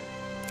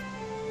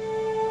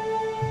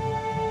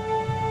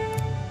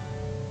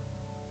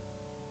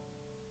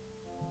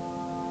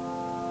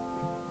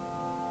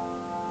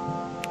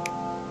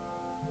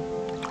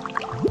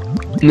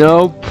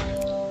 Nope.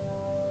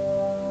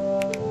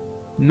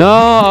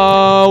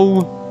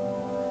 No!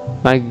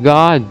 My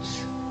God.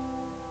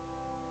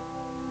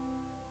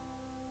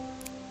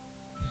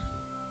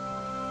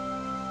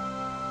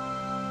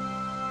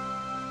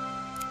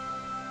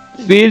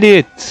 Feel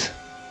it.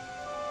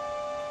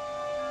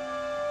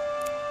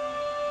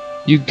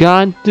 You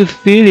got to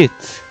feel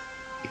it.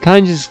 You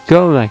can't just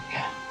go like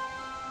that.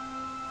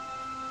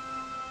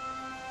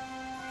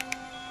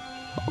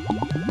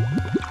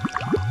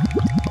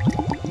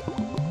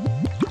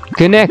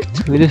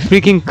 Connect with the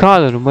freaking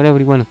color, whatever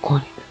you want to call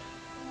it.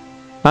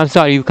 I'm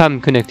sorry, you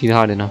can't connect it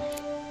hard enough.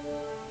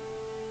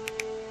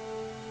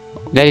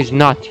 That is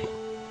not it.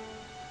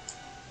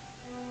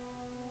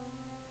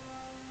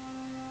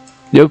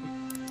 Nope.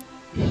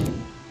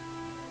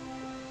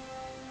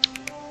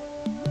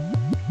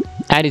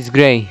 That is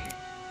gray.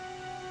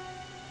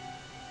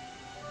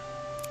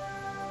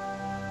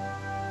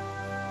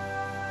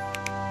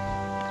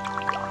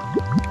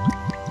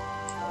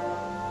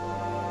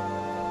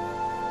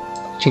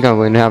 I think I'm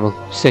going to have a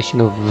session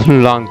of a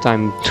long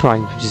time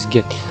trying to just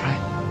get it right.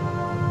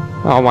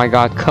 Oh my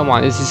God, come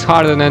on, this is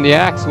harder than the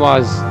axe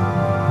was.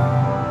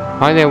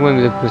 How did I win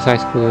with the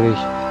precise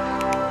coloration?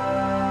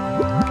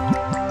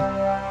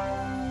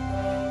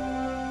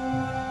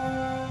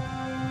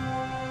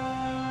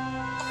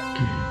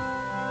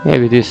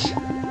 Maybe this.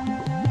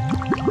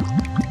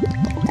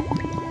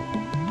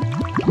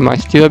 Am I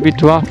still a bit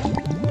too off?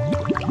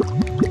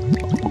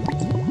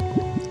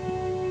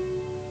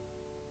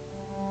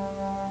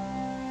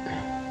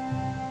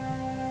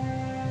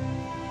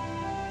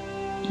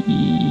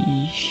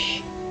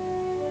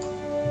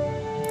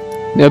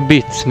 A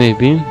bit,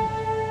 maybe.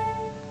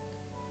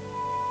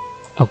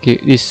 Okay,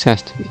 this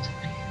has to be.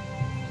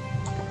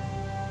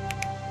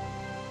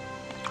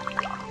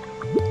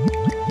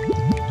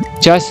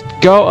 Just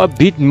go a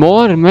bit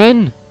more,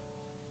 man.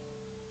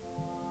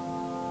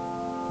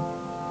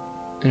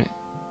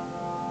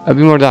 A bit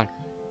more dark.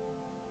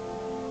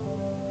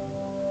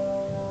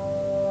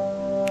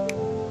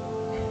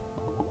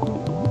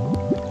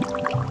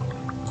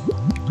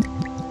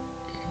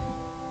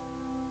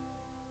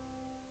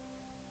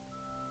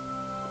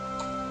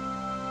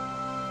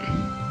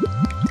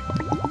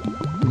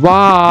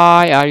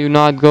 Why are you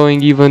not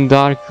going even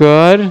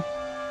darker?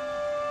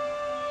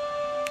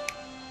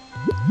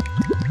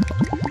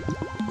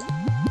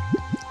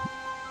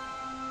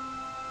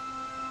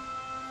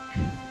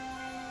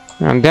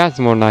 And that's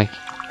more like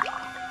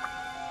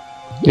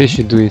you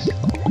should do it.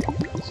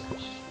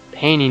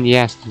 Pain in the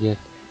ass to get.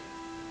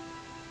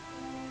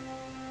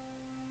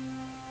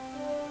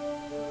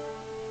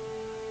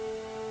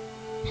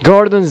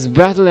 Gordon's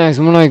battle axe,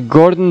 more like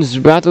Gordon's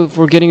battle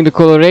for getting the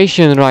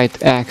coloration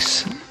right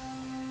axe.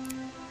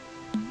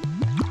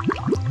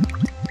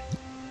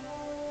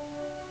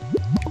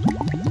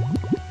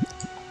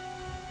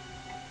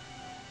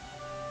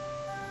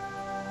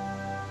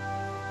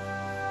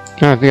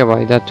 I think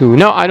about that too.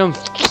 No, I don't.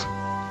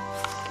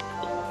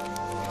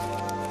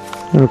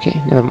 Okay,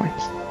 never mind.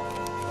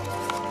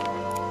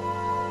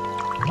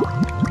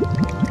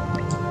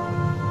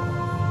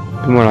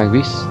 More like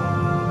this.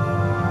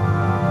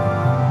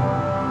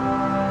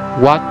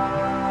 What?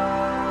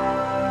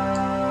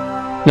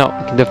 No,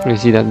 I can definitely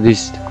see that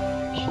this.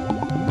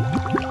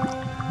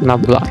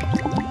 Not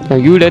blind. Now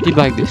you let it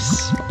like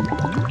this.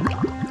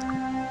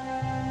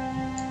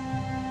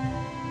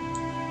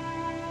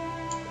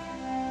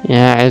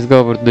 Yeah, let's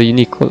go over to the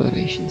unique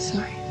coloration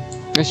side.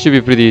 This should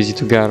be pretty easy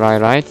to get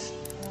right?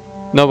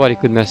 Nobody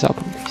could mess up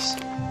on this.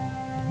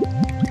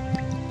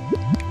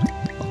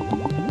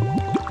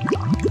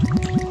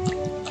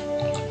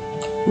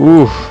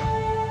 Ooh.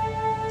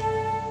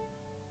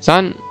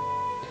 Son,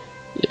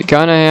 you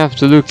kinda have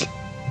to look.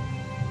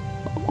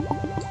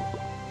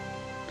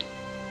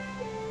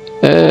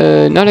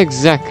 Not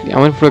exactly. I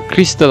went for a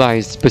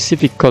crystallized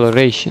specific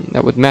coloration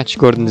that would match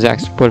Gordon's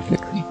axe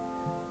perfectly.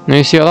 Now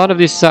you see a lot of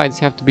these sides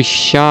have to be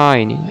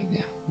shiny like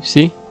that. You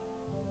see?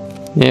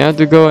 You have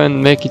to go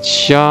and make it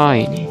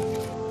shiny.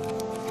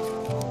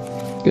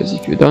 Because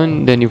if you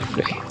don't, then you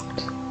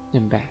failed.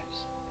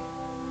 Embarrassed.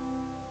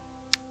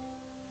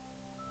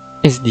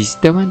 Is this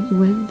the one you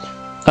went?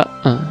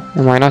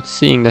 Am I not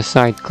seeing the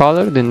side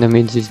color? Then that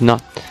means it's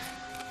not.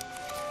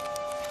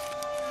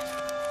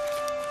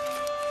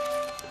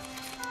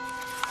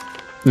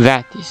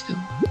 That is the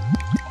one.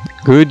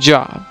 Good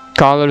job.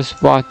 Color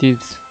spotted.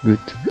 Good.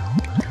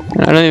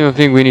 And I don't even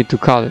think we need to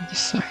color this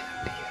side.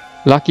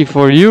 Lucky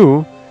for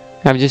you,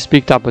 I've just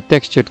picked up a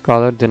textured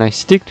color, then I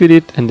stick with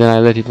it, and then I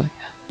let it like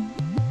that.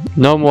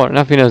 No more,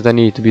 nothing else that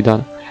needs to be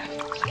done.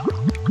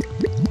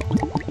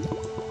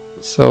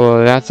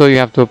 So that's all you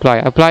have to apply.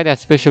 Apply that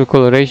special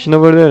coloration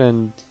over there,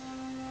 and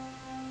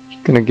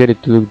you're gonna get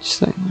it to look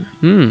just like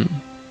that.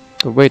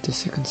 But wait a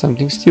second,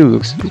 something still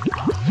looks a bit.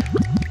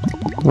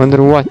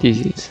 Wonder what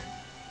is it?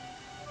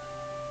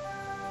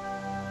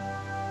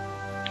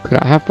 Could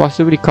I have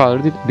possibly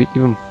colored it a bit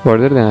even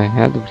further than I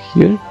had over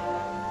here?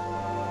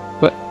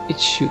 But it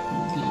should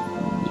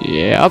be.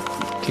 Yep.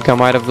 I think I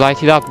might have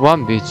lighted up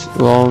one bit.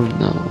 Oh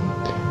no.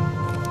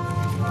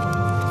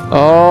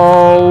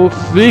 Oh,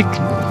 flick.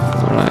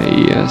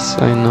 Alright, yes,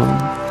 I know.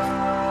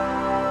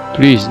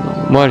 Please,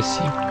 no.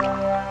 Mercy.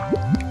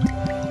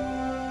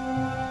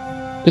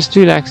 Just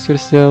relax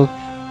yourself.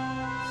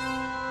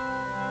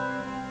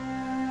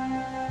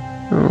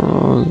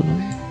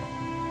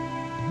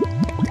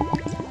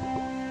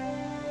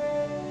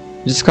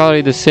 Just color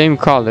it the same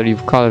color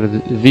you've colored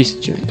this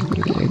joint.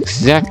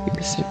 Exactly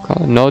the same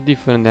color, no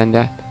different than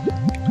that.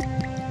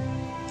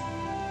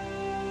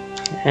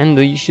 And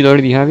you should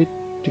already have it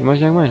pretty much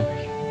like mine.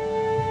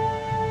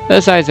 The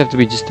sides have to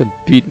be just a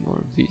bit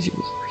more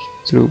visible.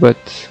 True, but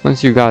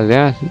once you got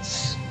that,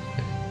 it's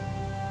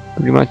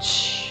pretty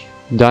much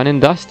done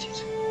and dusted.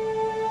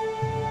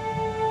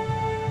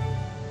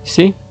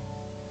 See?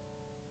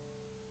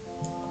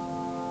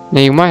 Now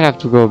you might have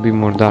to go a bit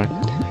more dark.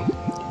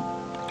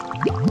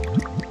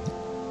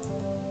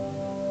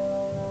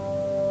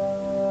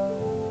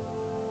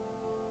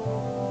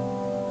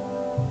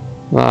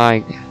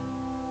 Like that.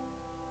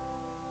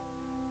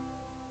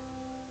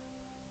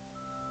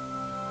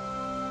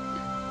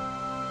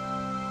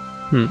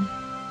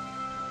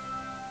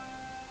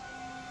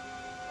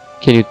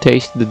 Can you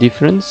taste the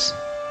difference?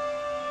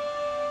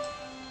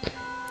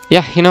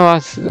 Yeah, you know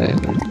what?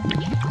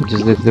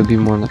 Just let it be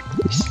more like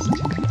this.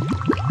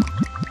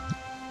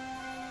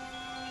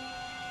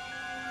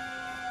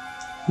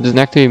 Doesn't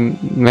actually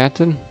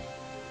matter.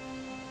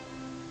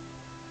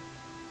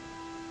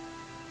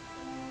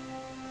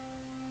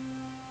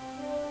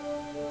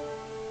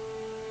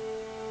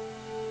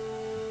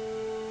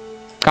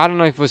 I don't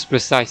know if it was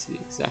precisely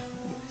exactly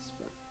this,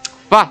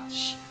 but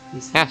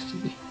this has to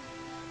be.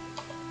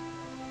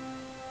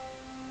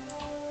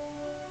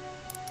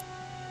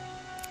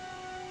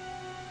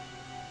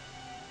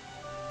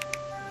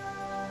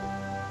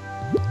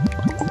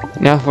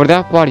 Now for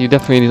that part you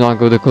definitely did not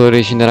go the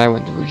coloration that I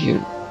went over here.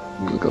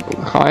 You go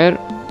higher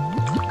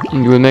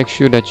and you will make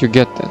sure that you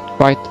get that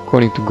right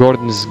according to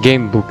Gordon's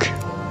game book.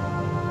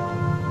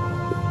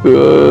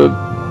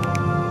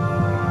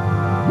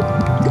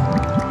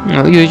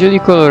 Now, usually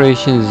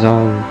colorations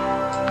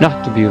are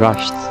not to be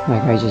rushed,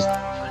 like I just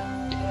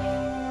did.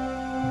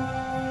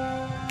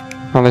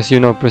 Unless you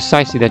know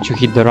precisely that you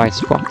hit the right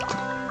spot.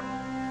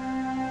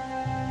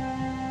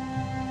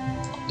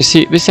 You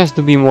see, this has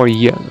to be more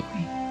yellow.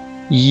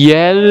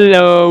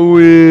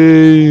 Yellowy.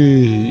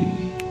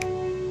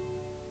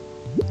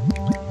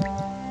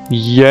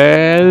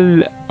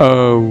 Yellowy.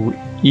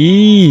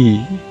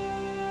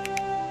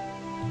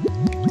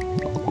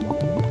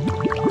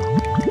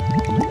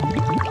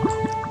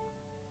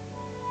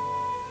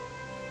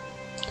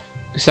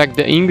 Looks like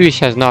the English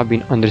has not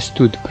been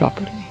understood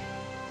properly.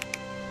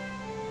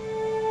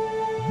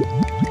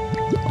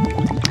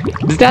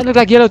 Does that look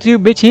like yellow to you,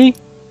 bitchy?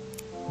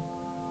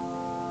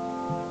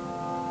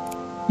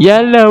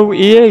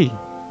 Yellowy.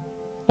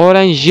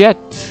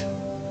 Orangette.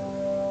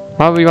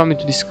 How do you want me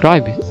to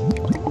describe it?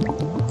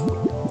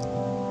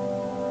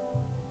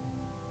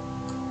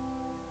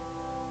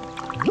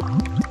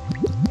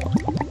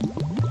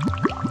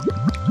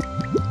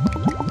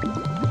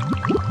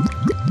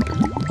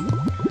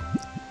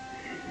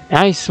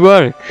 Nice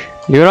work,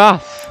 you're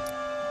off.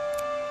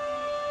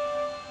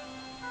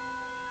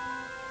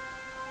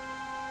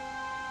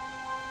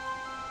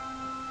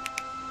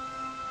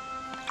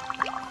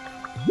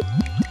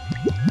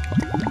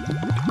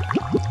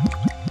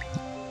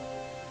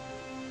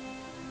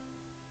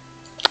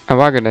 A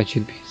wagger that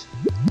should be.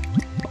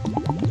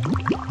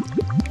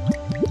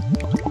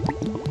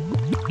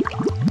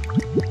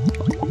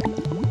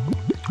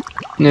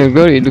 No,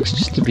 girl, it looks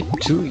just a bit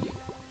too young.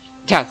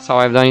 That's how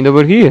I've done it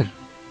over here.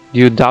 Do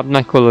you doubt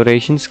my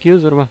coloration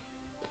skills or what?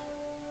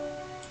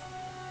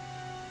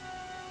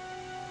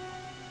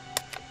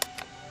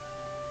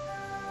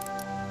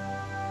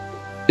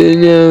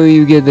 No,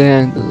 you get the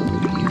handle.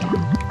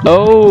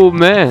 Oh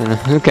man,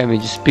 look at me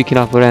just picking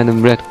up a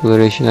random red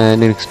coloration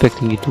and then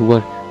expecting it to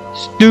work.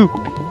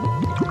 Stupid.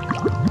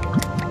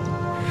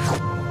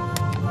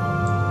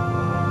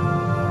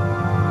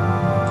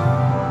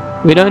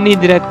 We don't need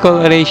red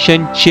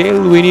coloration,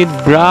 chill, we need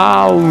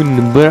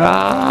brown.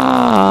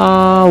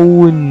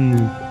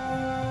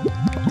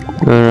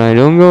 Alright,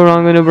 don't go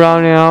wrong with the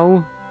brown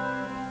now.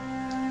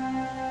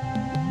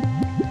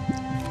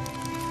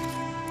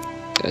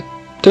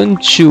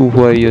 Don't you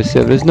worry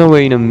yourself, there's no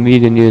way in a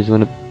million years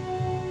when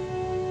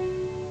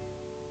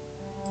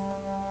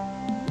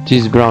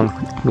this brown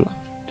color.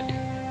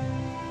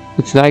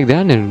 It's like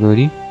that,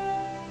 everybody.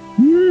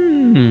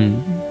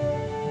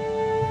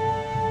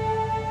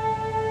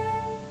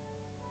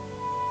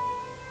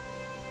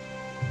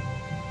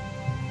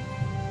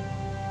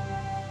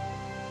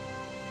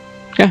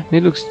 Yeah,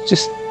 it looks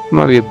just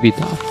maybe a bit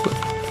off, but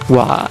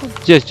wow,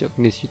 just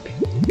joking, this should be.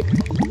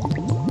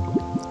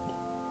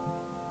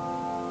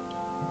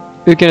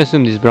 You can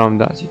assume this brown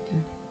does it.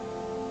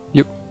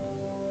 Yep.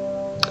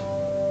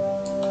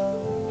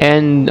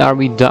 And are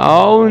we done?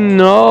 Oh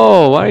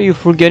no! Why are you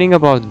forgetting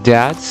about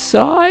that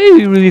side?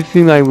 You really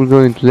think like we're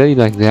going to let it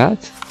like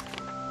that?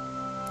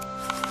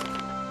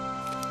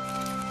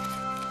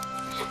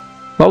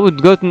 What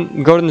would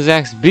Gordon's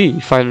axe be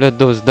if I let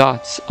those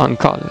dots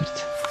uncolored?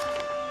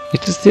 It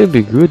would still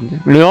be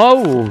good.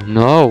 No!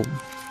 No!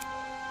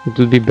 It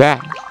would be bad.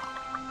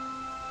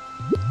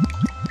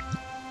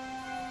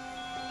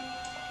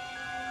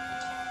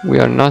 We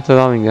are not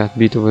allowing that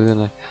bit over there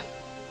like that.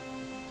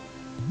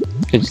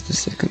 Just a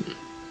second.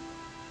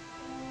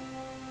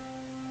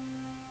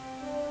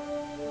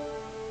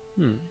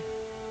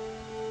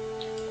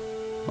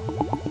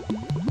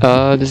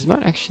 This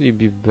might actually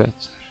be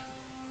better,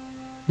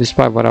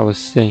 despite what I was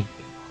saying.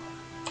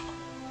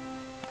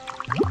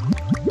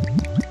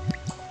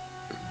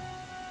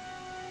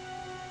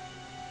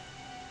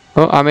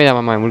 Oh, I made up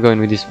my mind. We're going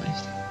with this one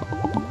instead.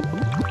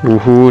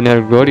 Woohoo,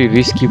 Nergori,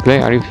 risky play.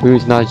 Are you sure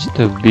it's not just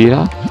a bit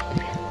off?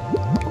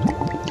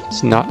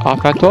 It's not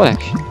off at all,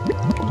 actually.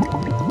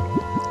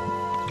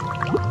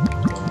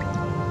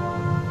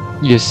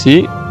 You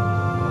see?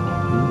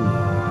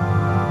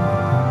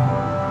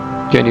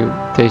 Can you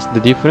taste the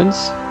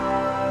difference?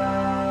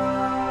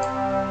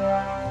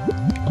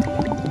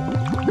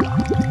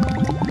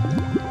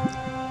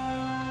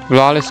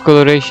 Flawless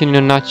coloration in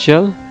a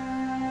nutshell.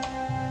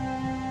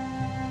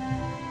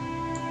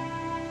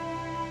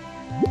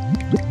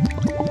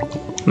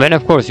 Then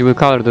of course you will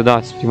color the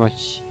dots pretty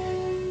much.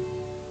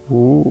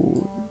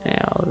 Ooh,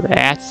 now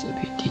that's a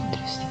bit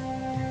interesting.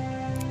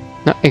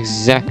 Not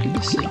exactly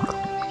the same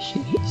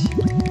coloration is.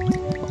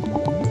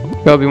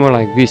 It'll be more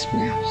like this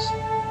perhaps.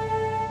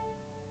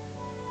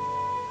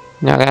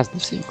 Now that's the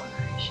same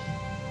coloration.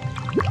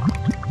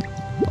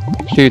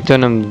 So you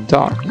turn them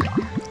dark,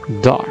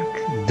 dark,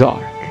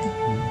 dark,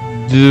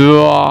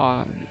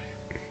 dark.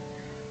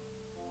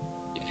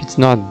 If it's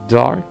not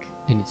dark,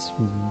 then it's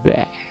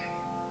bad.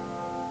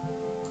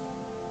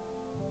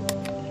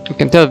 You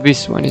can tell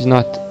this one is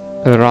not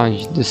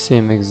arranged the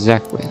same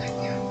exact way like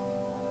that.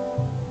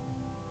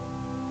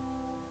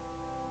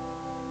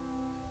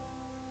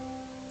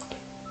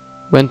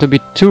 Went a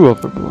bit too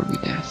overboard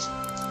with that.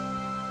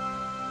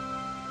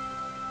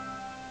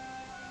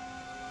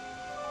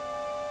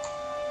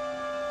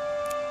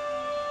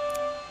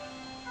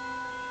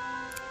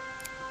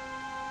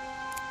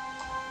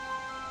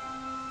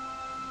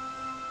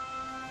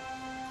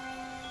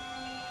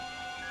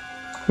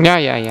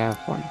 Yeah,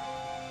 fine.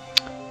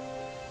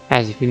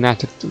 As if it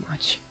mattered too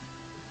much.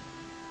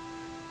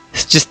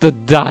 It's just a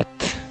dot.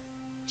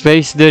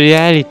 Face the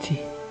reality.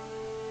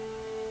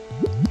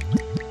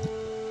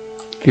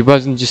 If it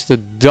wasn't just a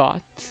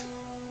dot,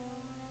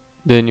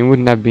 then it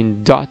wouldn't have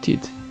been dotted.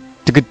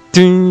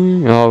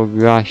 Oh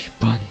gosh,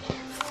 fun.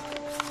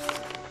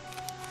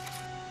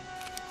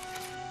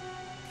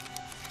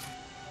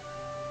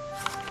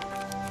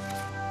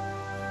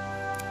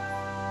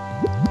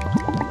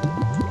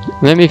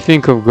 Let me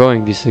think of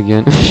going this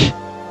again.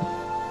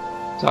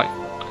 Sorry,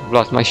 I've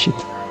lost my shit.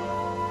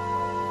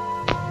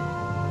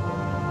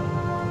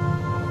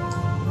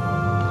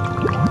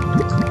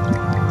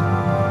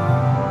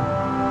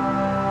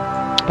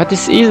 But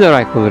this is the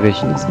right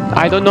coloration, isn't it?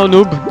 I don't know,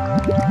 noob.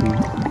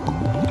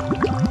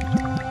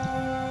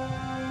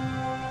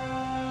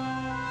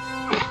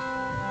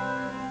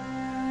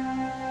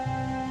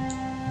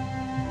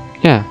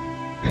 Yeah.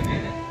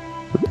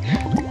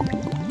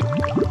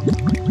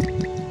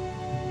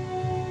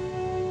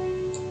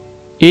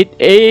 It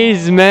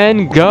is,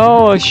 man.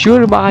 Go,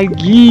 sure, my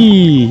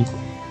gee.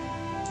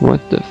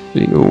 What the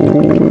fuck?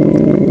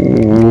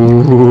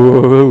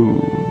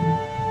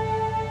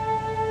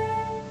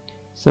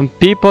 Some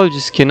people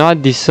just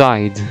cannot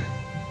decide,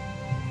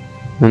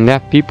 and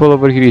that people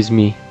over here is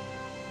me.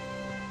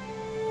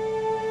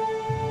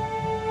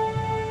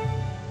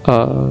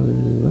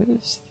 What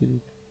is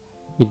it?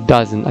 It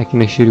doesn't. I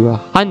can assure you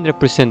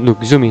 100%.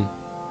 Look, zoom in.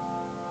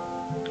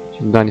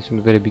 I've done this from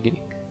the very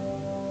beginning.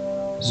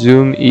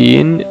 Zoom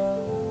in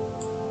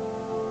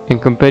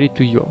and compare it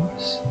to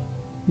yours.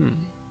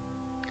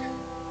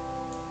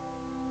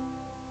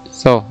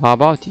 So how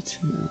about it?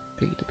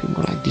 Play it a bit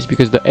more like this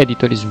because the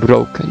editor is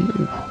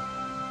broken.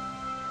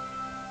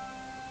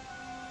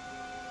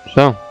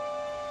 So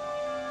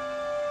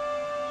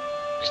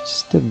it's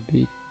just a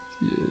bit.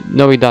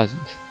 No, it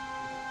doesn't.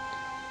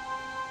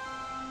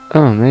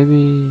 Oh,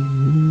 maybe.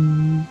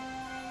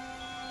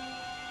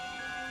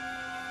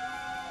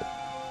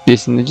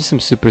 Listen, just some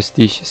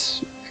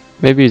superstitious.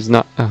 Maybe it's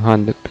not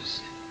 100%.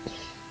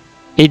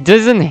 It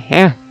doesn't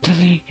have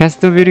has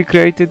to be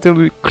recreated to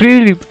be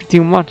really pretty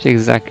much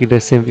exactly the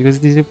same, because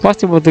it is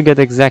impossible to get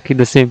exactly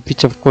the same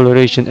pitch of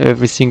coloration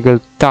every single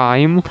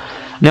time.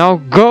 Now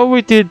go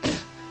with it!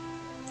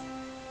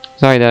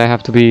 Sorry that I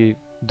have to be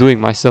doing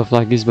myself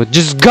like this, but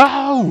just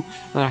go!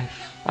 Alright,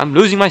 I'm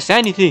losing my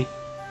sanity.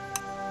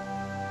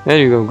 There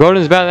you go,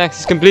 Gordon's battle axe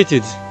is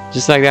completed.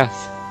 Just like that.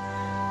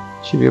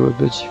 Should be able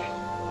to achieve it.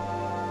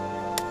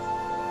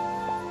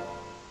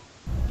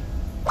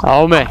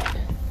 Oh man.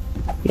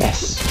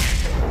 Yes.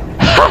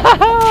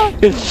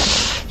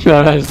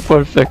 No, that's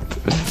perfect.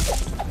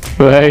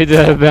 Wait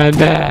a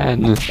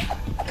Batman.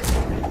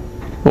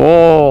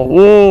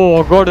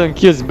 Oh, Gordon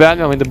kills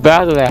Batman with the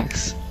battle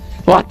axe.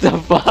 What the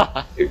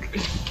fuck?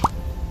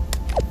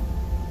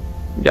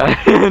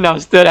 Yeah, now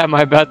still have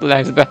my battle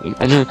axe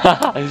Batman.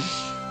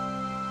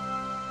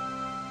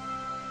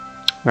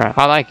 Right,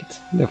 I like it,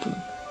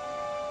 definitely.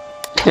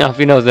 Now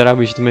he knows that I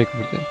wish to make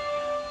it.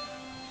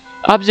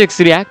 Objects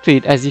react to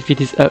it as if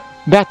it is a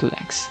battle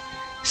axe.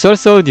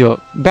 Source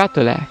audio,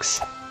 battle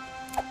axe.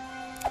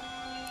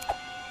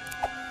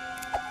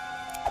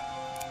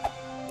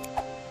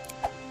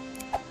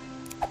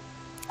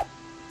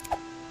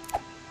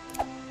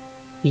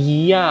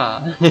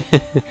 Yeah.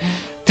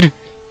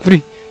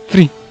 Free.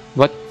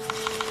 What?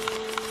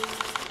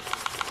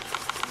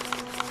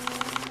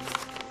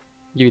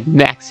 Give it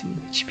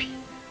maximum HP.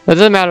 That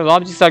doesn't matter,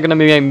 objects are gonna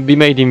be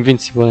made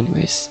invincible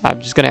anyways.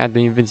 I'm just gonna add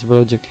the invincible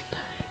object.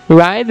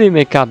 Why do you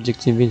make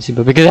objects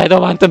invincible? Because I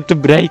don't want them to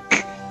break.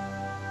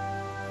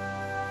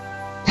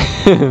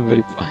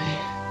 Very funny.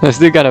 I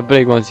still gotta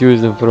break once you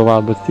use them for a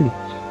while, but still.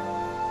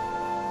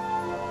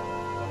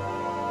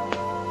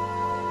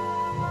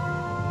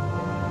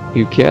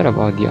 You care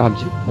about the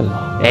object a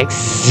lot.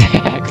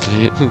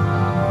 Exactly.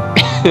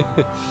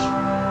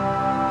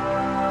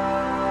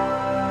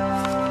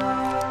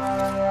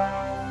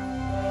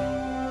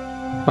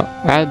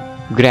 Add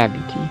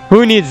gravity.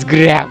 Who needs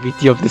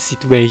gravity of the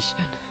situation?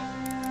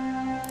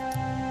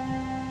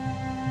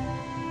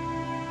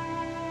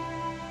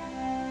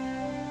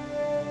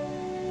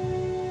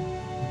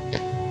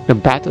 The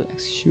battle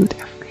axe shoot.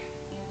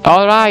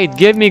 Alright,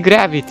 give me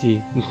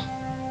gravity.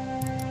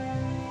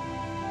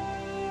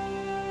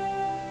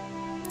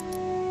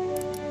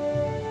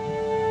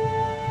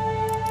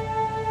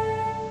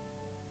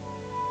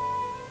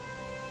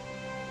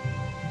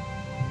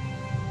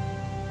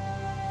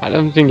 I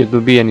don't think it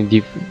will be any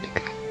different.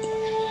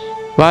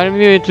 Want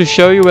me to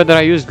show you whether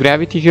I used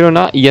gravity here or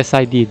not? Yes,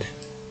 I did.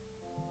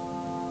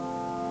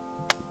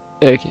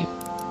 Okay.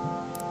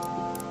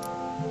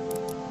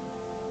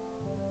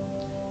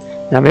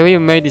 Now maybe you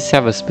made this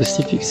have a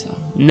specific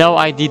sound. No,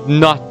 I did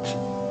not.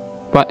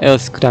 What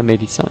else could I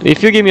make it sound?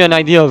 If you give me an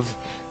idea of,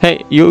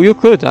 hey, you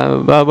could.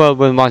 Well,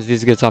 once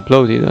this gets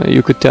uploaded,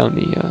 you could tell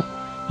me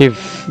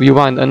if you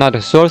want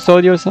another source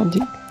audio or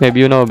something. Maybe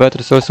you know a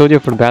better source audio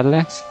for battle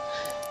axe.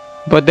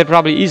 But there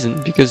probably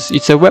isn't, because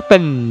it's a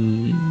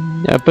weapon.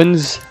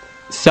 Weapons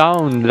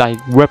sound like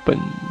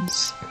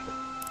weapons.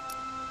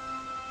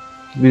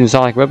 It didn't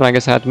sound like a weapon. I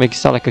guess I had to make it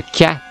sound like a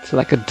cat,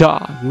 like a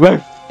dog,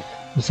 or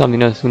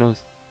something else. Who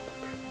knows?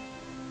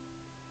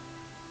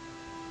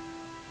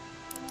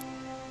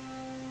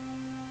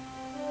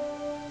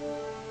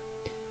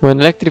 When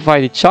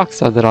electrified, it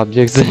shocks other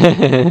objects.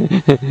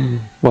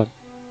 What?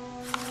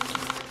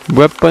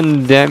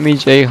 Weapon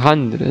damage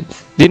 800.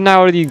 Didn't I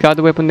already got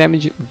the weapon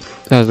damage?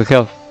 That's the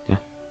health. Yeah.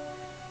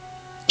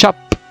 Chop.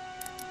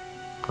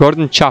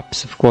 Gordon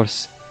chops, of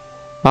course.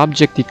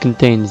 Object it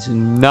contains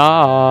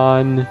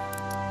none.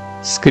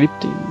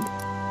 Scripting.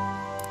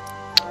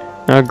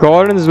 Now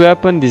Gordon's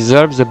weapon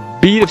deserves a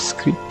bit of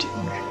scripting.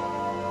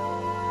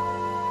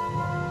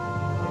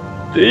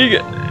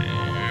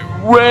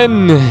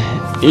 When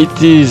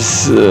it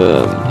is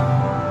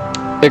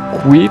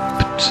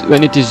equipped,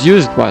 when it is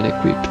used while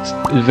equipped,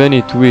 then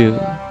it will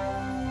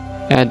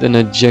add an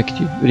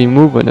objective,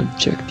 remove an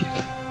objective,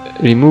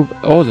 remove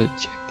all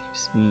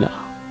objectives. No.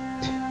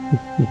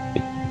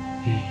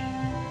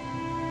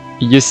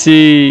 You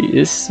see,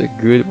 it's a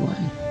good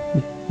one.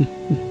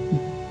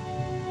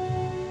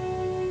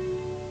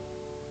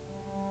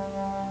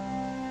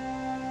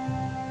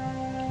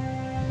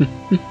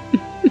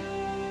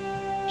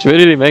 Should we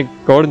really make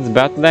Gordon's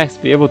battle axe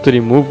be able to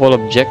remove all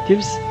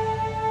objectives?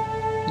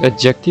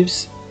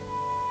 Adjectives?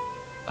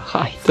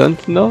 I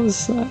don't know,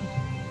 sir.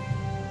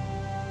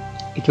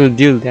 It will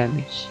deal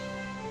damage.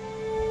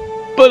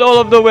 But all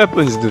of the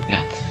weapons do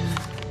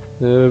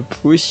that.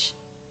 Push.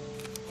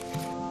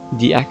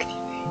 Deactivate.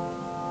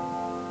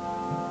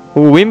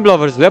 Oh,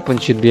 Windblower's weapon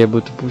should be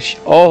able to push.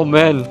 Oh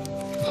man.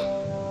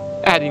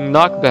 Adding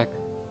knockback.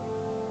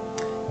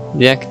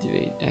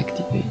 Deactivate.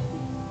 Activate.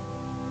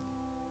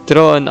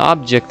 Throw an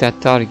object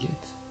at target.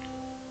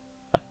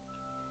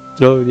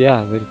 Throw,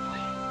 yeah, very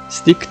fine.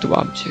 Stick to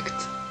object.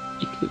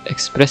 It will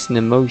express an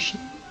emotion.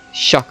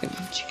 Shock an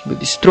object. It will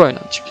destroy an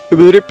object. It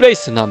will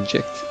replace an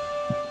object.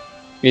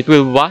 It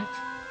will what?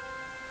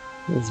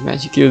 It's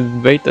magic. It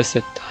will wait a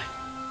set time.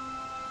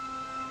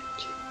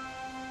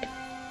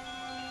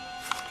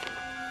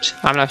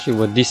 I'm not sure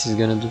what this is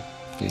gonna do.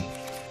 Okay.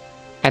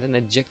 Add an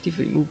adjective,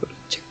 remove all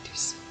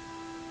adjectives.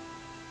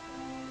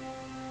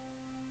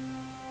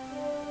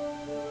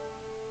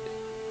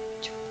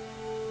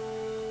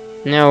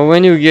 Now,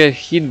 when you get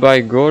hit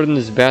by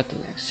Gordon's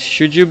battle axe,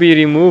 should you be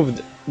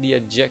removed the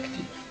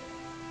adjective?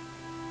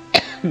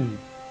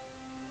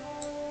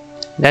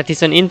 That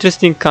is an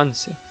interesting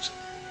concept.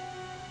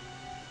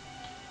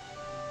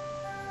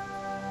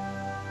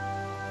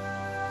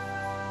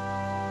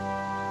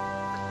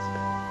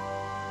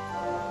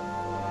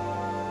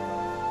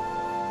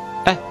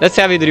 Let's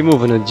have it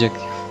remove an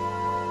adjective.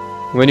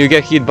 When you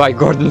get hit by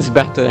Gordon's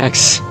battle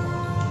axe.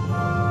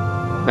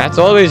 That's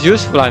always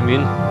useful, I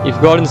mean. If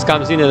Gordon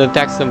comes in and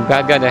attacks some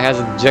bad guy that has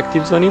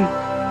adjectives on him,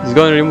 he's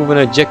going to remove an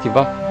adjective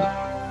off.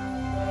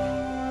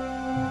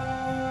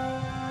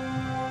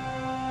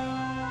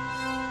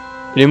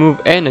 Remove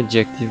an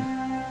adjective.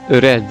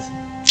 Red.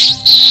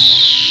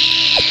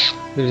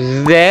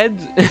 Red?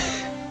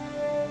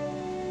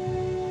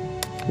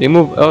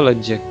 Remove all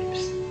adjectives.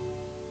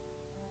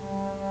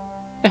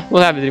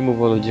 We'll have it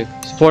remove all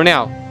adjectives. For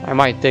now, I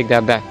might take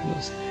that back.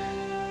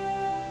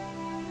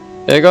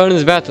 The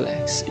Gordon's battle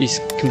axe is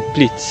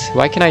complete.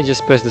 Why can't I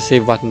just press the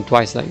save button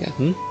twice like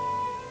that?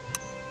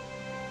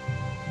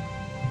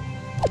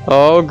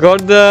 Oh,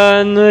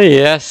 Gordon!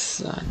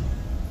 Yes!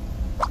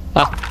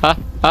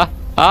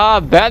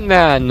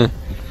 Batman!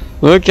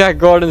 Look at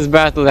Gordon's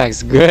battle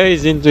axe.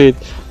 Graze into it.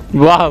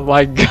 Wow,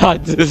 my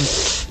god.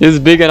 It's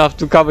big enough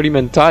to cover him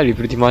entirely,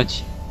 pretty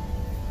much.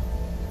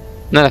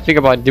 Now I think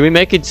about it, did we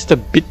make it just a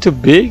bit too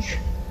big?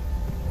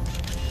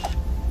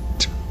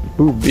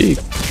 Too big?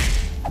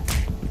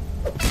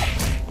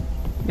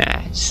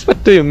 Nah, just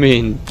what do you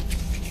mean?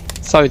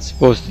 That's how it's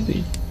supposed to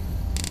be.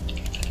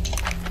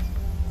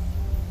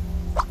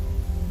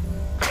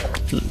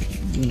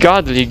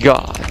 Godly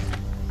God.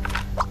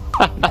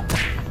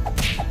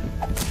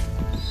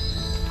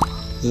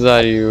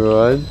 Sorry,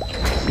 what?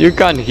 You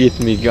can't hit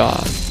me,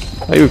 God.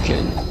 Oh, you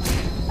can.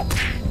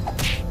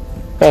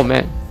 Oh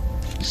man,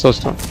 so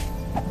strong.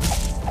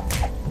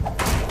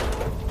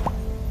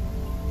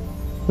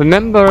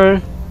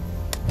 Remember,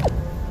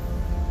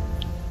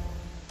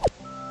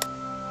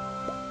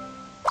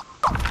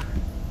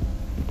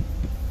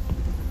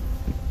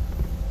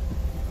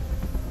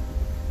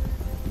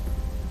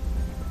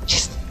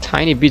 just a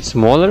tiny bit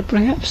smaller,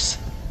 perhaps?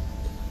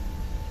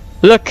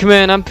 Look,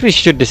 man, I'm pretty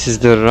sure this is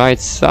the right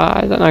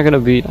side. I'm not gonna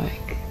be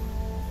like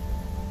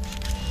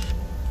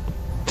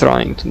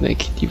trying to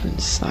make it even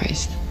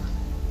sized.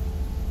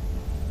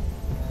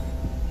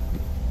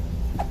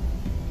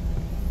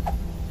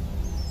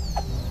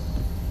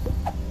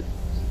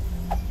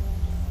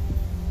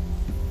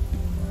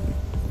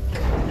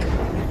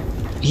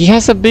 He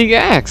has a big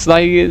axe,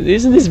 like,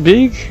 isn't this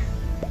big?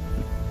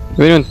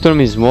 We don't turn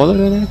me smaller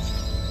than that?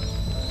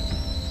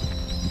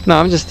 No,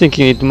 I'm just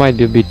thinking it might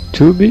be a bit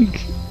too big.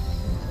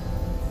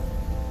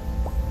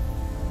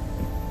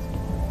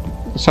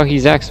 That's how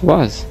his axe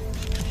was.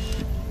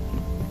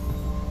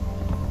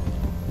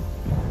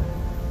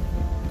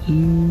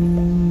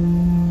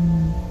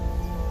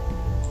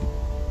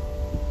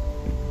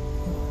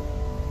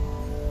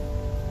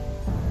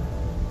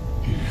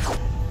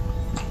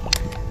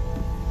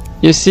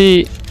 You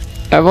see,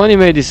 I've only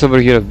made this over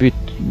here a bit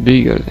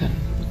bigger than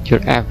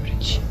your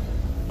average.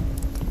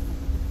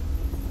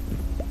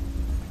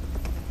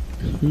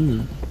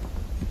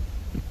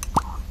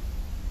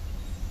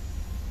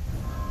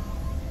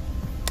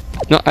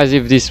 Not as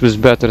if this was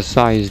better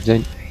sized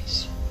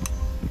anyways.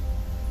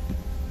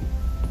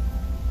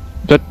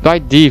 But by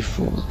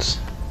default.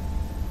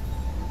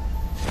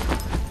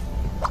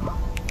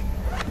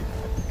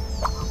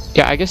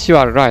 Yeah, I guess you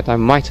are right, I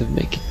might have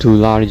made it too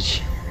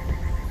large.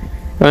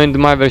 And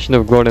my version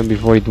of Gordon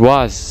before it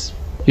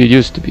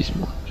used to be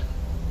smaller.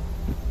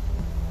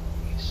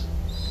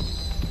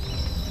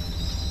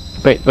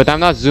 Wait, but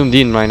I'm not zoomed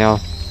in right now.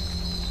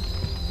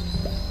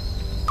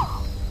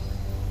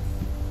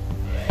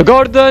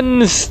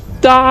 Gordon,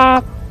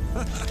 stop!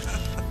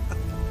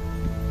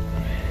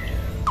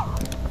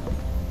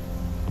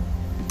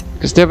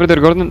 Stay over there,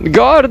 Gordon.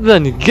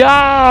 Gordon!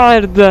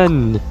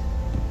 Gordon!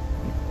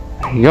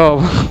 Yo.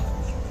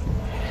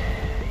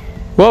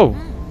 Whoa!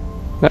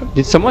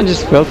 Did someone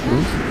just fell through?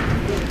 I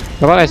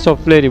thought I saw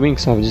flary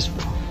wings, so I just...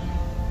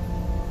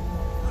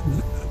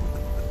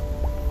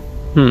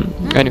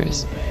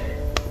 Anyways.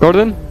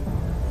 Gordon?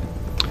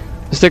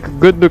 Let's take a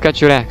good look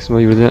at your axe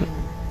while you're there.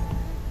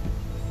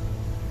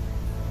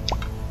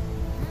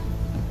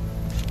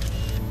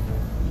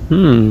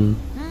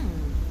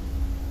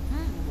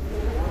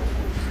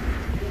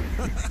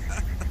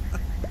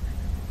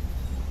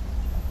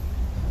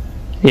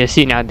 Yeah,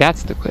 see, now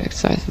that's the correct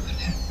size over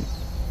there.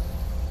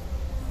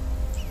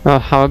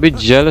 Oh, I'm a bit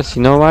jealous,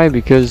 you know why?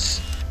 Because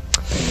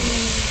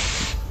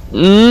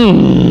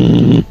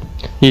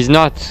he's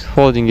not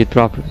holding it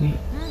properly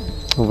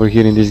over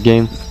here in this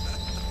game.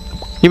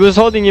 He was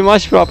holding it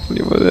much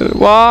properly over there.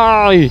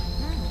 Why?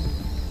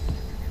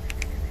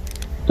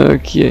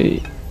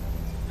 Okay.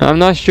 I'm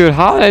not sure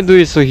how I do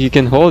it so he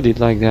can hold it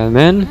like that,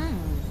 man.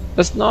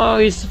 That's not how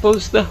he's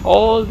supposed to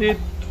hold it.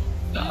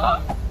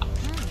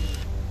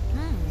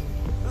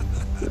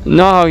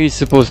 Not how he's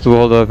supposed to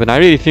hold up, and I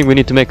really think we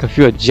need to make a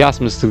few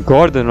adjustments to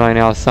Gordon right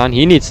now, son.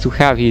 He needs to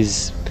have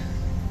his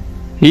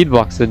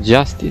hitbox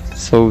adjusted,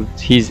 so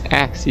his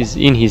axe is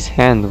in his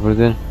hand over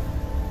there.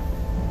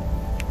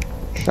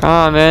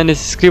 Ah man, this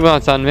is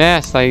Scribblenauts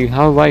Unmasked. Like,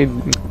 how I...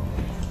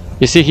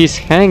 You see, he's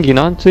hanging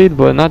onto it,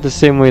 but not the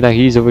same way that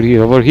he's over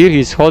here. Over here,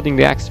 he's holding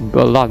the axe a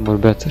lot more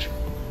better.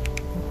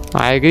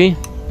 I agree.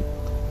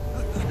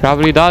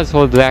 Probably does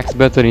hold the axe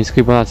better in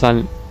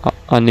Scribblenauts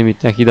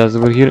Unlimited like he does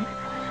over here.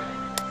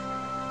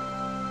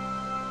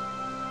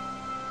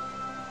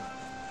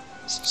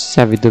 Let's just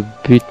have it a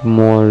bit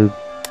more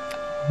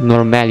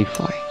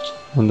normalified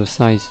on the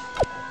size.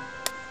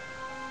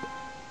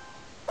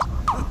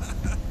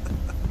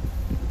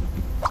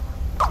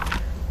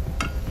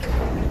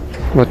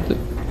 What the?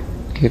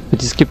 Okay, but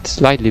just keep it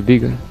slightly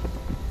bigger.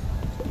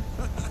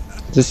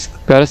 Is this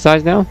better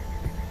size now?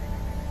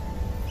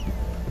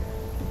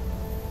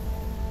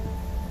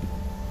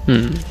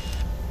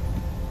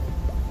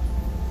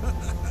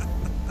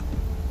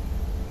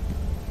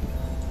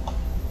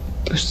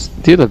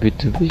 Still a bit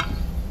too big.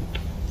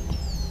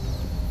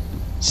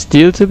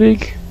 Still too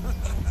big?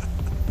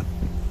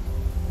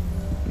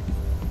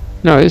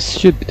 No, this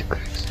should be the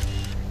correct.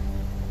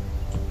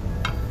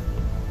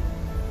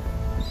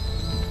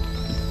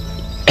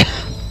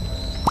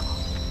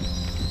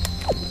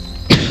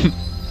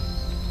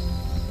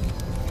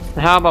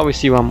 How about we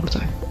see one more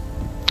time?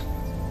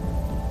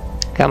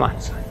 Come on,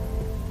 son.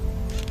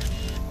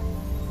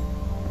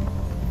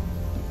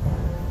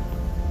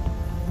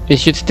 It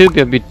should still be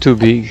a bit too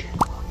big.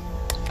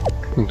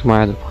 Going to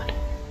my other one.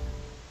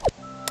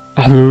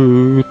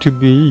 Oh, too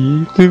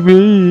big, too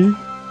big.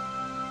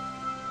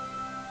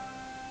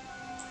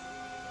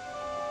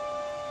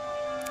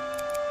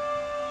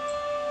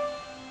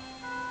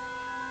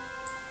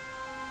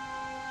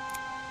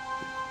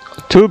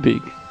 Too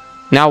big.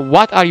 Now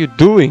what are you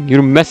doing?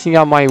 You're messing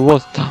up my wall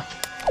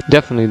stuff.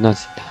 Definitely not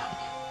sit down.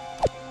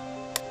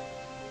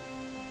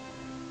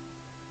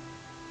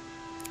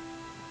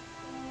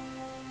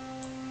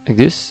 Like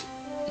this?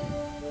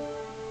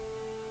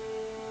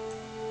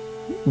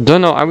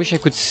 Don't know, I wish I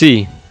could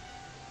see.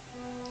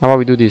 How about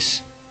we do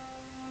this?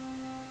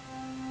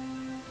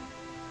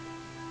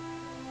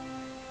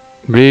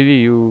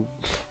 Really? You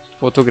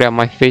photograph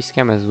my face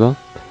cam as well?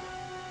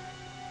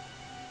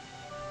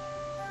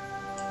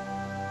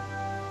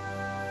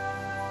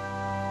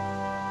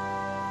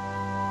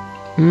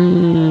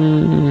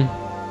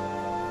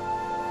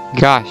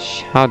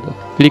 Gosh, how the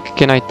flick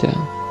can I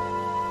tell?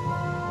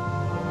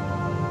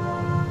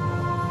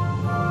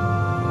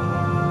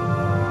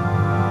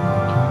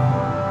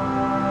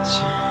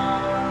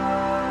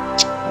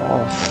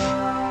 Off.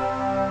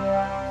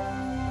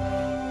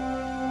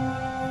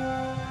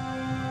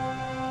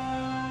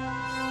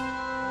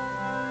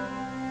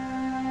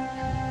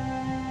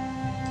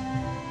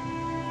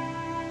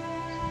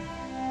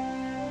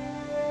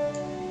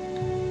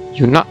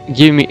 You're not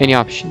giving me any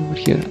option over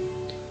here.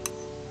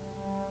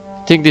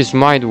 I think this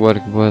might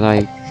work, but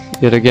like,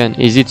 yet again,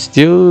 is it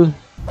still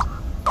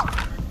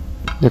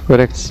the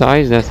correct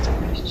size? That's the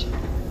question.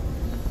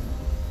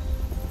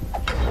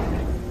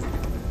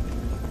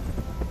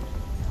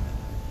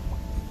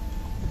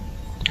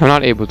 I'm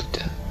not able to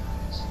tell.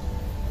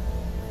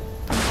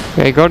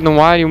 Hey Gordon,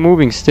 why are you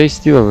moving? Stay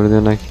still over there,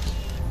 like.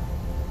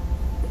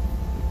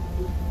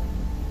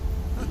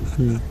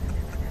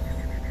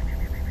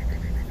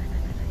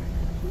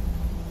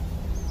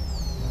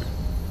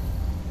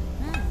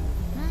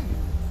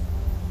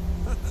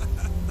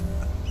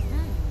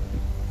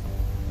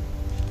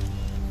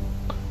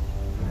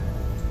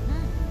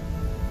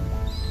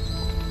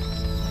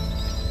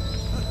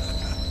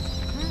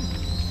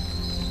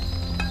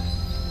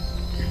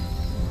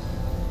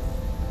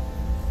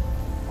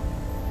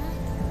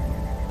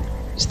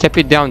 Step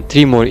it down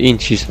 3 more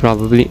inches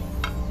probably.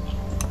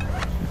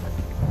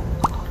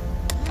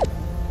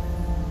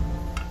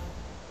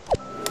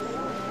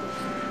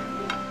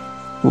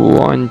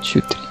 One,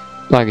 two, three.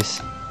 Like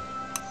this.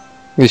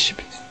 This should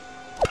be.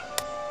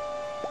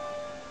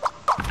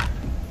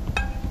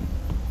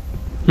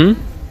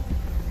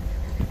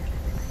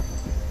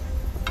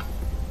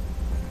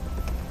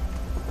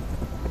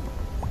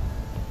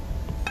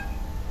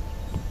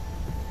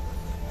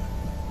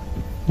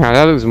 Now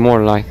that looks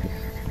more like.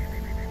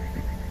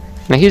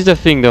 Now here's the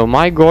thing though,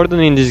 my Gordon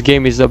in this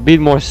game is a bit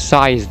more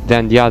sized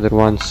than the other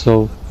one,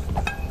 so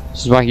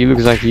this is why he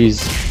looks like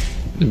he's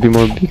a bit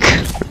more big.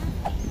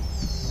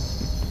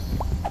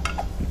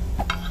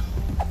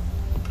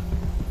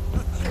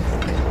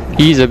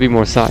 He's a bit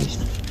more sized.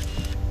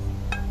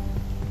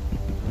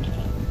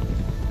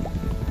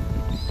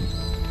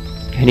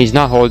 And he's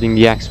not holding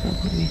the axe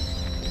properly.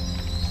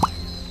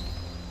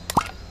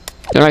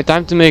 Alright,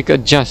 time to make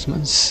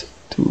adjustments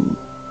to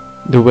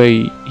the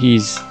way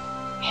he's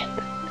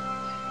handled.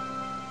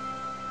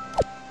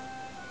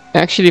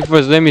 Actually,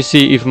 first let me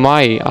see if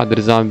my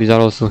other zombies are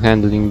also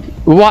handling...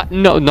 What?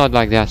 No, not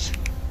like that.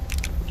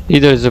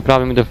 Either there's a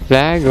problem with the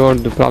flag or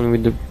the problem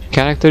with the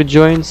character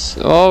joints.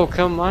 Oh,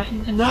 come on.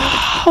 No,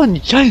 I'm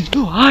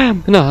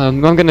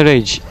gonna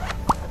rage.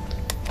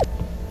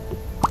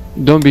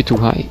 Don't be too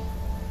high.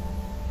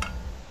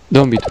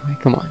 Don't be too high,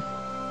 come on.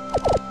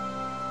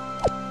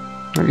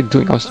 What are you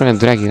doing? I was trying to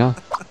drag it out.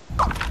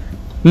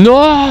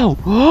 No!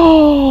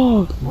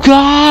 Oh!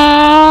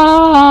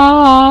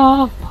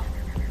 God!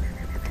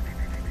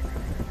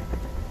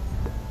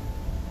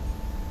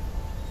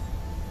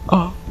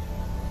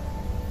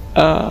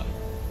 Oh.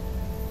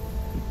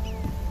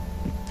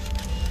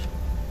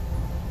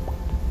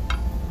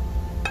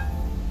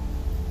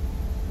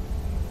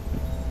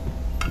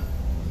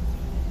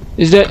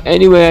 Is there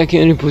any way I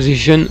can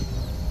reposition?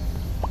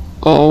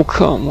 Oh,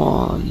 come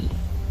on.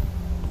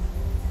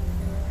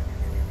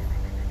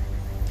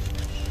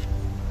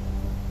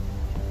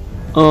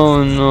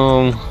 Oh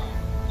no.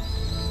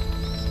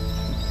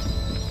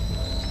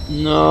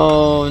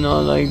 No,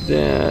 not like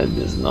that.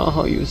 That's not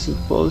how you're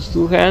supposed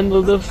to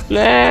handle the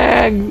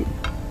flag.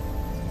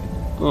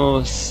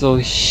 Oh,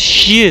 so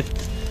shit.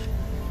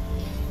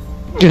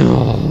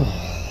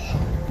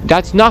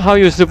 That's not how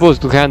you're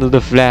supposed to handle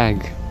the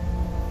flag.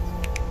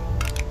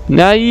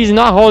 Now he's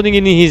not holding it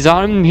in his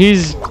arm,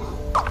 he's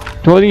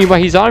holding it by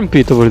his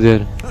armpit over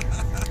there.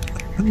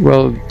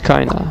 Well,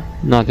 kinda.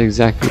 Not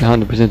exactly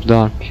 100% the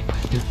armpit,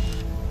 but yeah.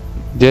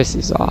 This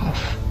is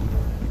off.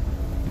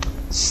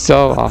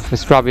 So off.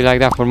 It's probably like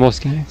that for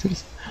most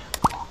characters.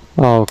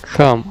 Oh,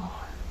 come on.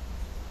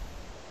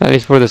 At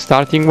least for the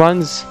starting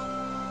ones.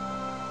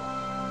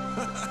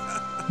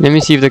 Let me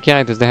see if the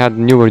characters that had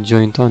newer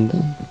joint on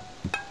them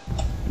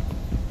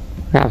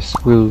perhaps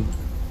will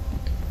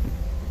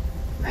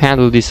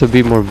handle this a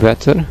bit more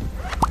better.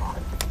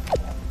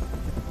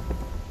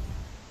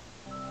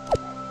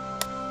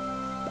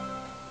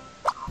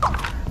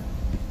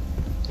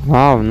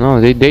 Wow,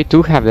 no, they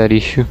too have that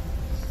issue.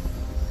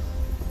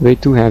 They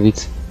too have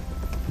it.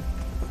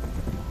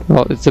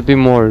 Well, it's a bit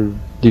more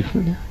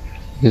different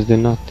because they're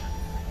not.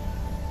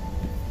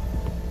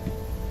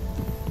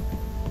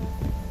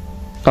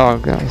 Oh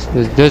guys,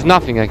 there's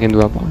nothing I can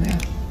do about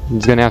that.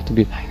 It's gonna have to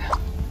be like that.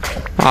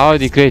 I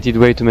already created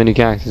way too many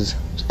characters.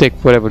 It'll take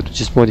forever to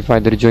just modify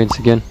their joints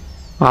again.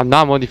 I'm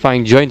not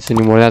modifying joints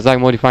anymore, that's like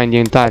modifying the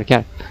entire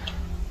cat.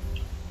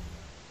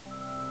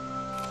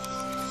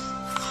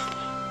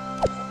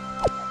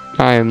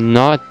 I am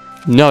not.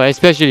 No,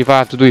 especially if I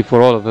have to do it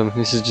for all of them.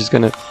 This is just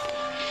gonna...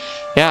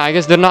 Yeah, I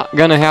guess they're not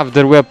gonna have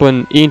their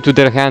weapon into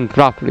their hand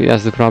properly,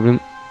 that's the problem.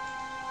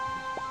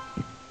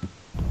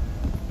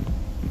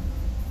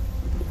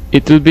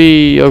 It will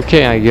be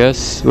okay, I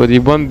guess, but it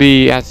won't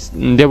be as...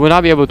 They will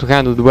not be able to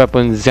handle the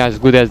weapons as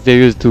good as they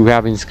used to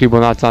have in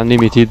Scribblenauts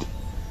Unlimited.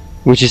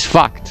 Which is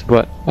fucked,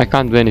 but I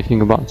can't do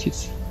anything about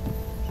it.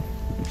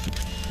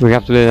 We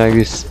have to do it like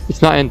this.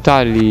 It's not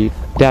entirely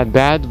that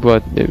bad,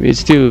 but it's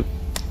still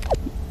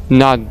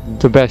not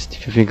the best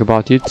if you think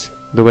about it.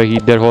 The way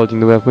they're holding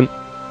the weapon.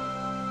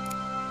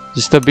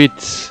 Just a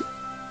bit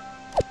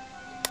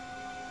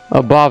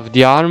above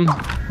the arm,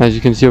 as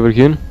you can see over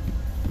here.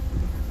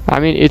 I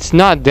mean, it's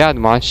not that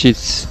much,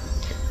 he's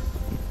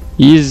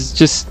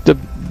just a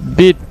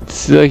bit,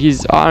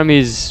 his arm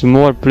is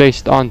more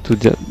placed onto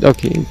the,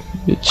 okay,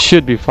 it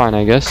should be fine,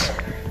 I guess.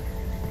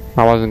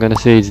 I wasn't gonna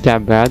say it's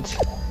that bad.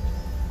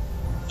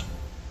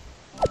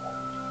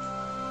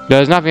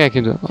 There's nothing I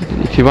can do about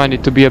it. If you want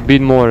it to be a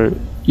bit more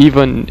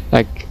even,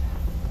 like,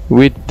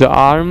 with the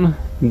arm,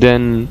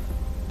 then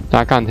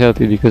I can't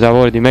help it, because I've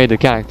already made the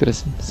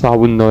characters, so I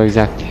wouldn't know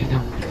exactly, you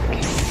know.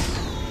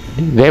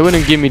 They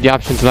wouldn't give me the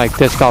option to like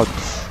test out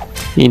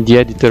in the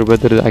editor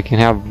whether I can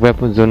have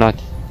weapons or not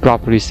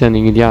properly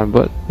standing in the arm,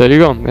 but there you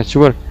go, that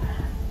should work.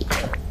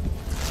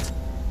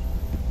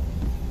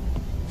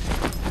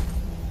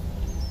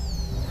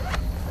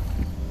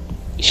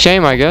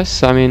 Shame, I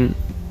guess. I mean,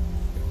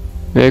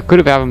 they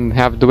could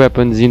have the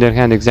weapons in their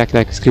hand exactly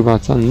like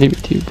Scribblenauts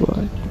Unlimited,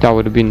 but that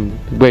would have been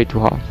way too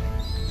hard.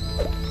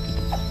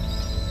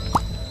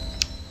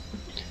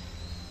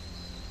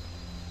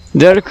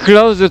 They're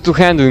closer to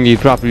handling it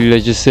properly,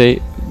 let's just say.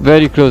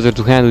 Very closer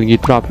to handling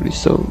it properly,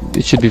 so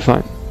it should be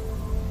fine.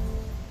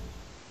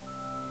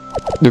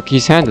 Look,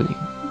 he's handling.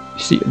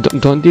 See,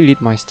 don't delete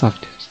my stuff,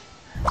 dude.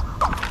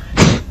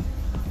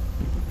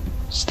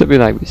 Just a bit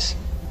like this.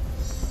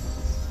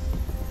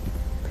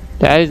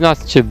 That is not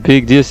such a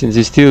big deal since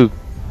he's still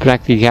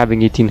practically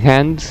having it in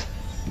hand.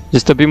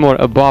 Just a bit more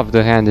above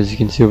the hand, as you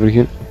can see over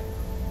here.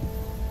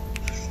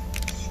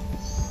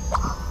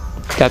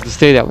 Got to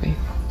stay that way.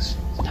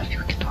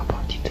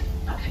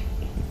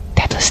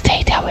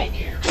 Stay that way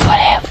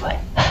forever.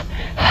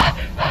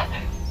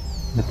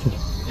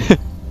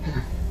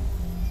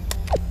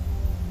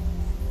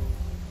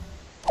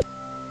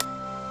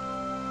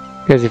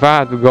 Because if I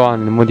had to go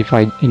on and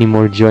modify any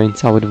more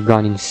joints, I would have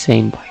gone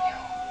insane by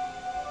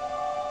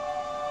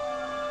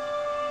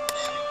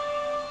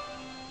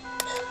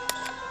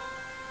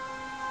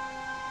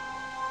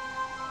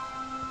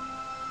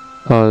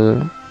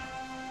now.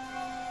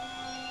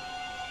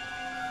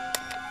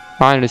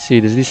 Finally, see,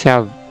 does this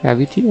have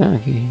gravity?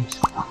 Okay.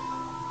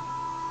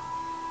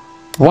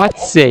 What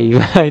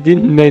save? I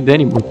didn't make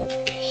any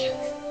modifications.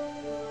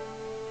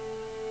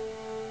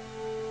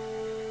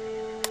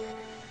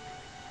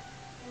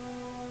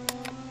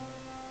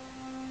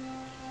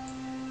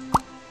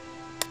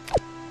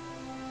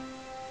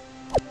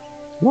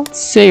 What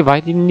save? I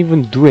didn't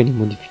even do any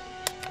modification.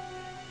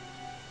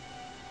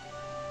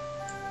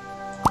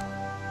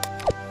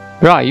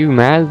 Bruh, you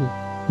mad?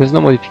 There's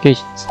no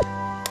modifications.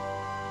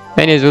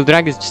 Anyways, we'll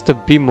drag this just a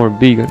bit more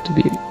bigger to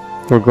be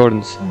for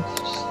Gordon's size.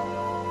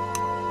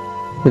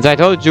 As I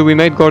told you, we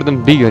made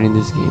Gordon bigger in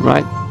this game,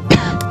 right?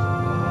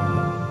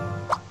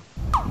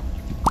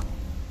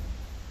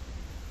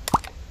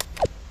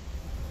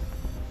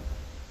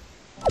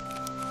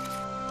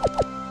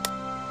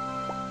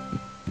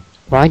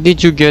 Why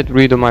did you get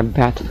rid of my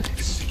battle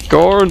axe?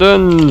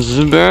 Gordon's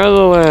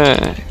battle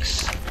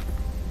axe!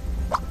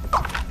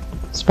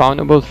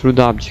 Spawnable through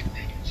the object.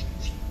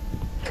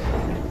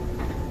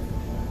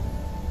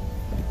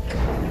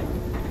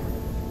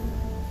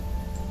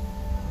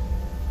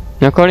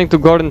 According to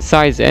Gordon's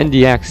size and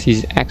the axe,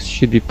 his axe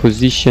should be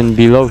positioned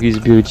below his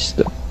build, just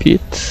a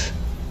bit.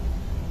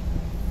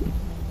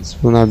 This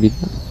will not be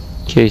the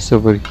case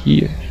over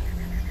here.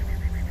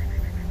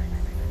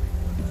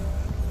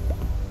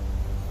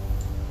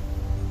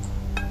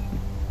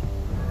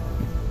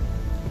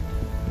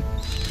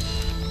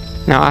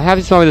 Now I have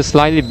this one with a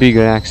slightly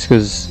bigger axe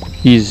because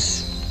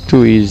his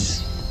 2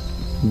 is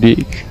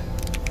big.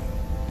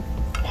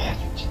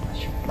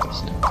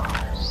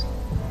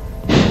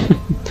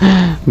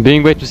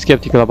 Being way too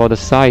skeptical about the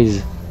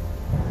size.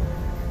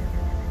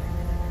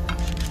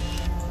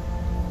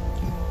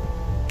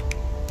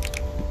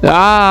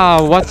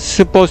 Ah, what's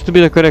supposed to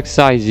be the correct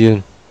size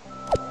here?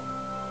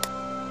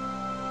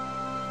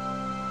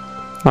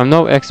 I'm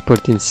no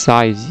expert in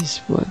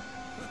sizes, but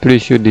pretty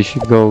sure they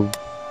should go.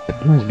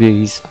 It must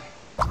be his size.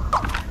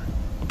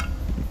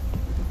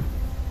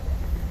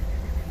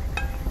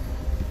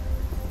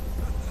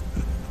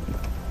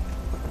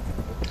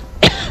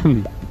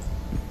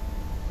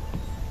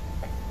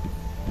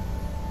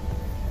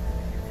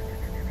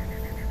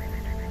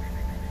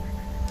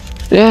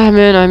 Yeah,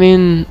 man, I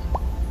mean...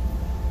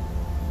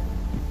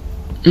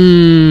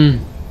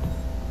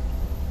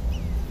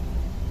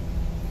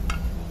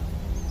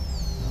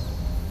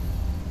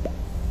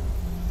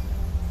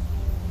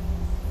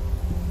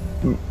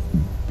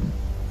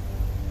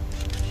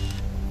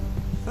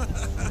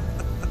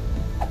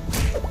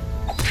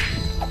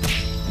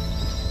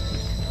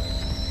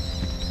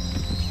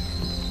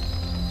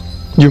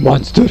 You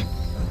monster!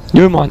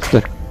 You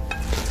monster!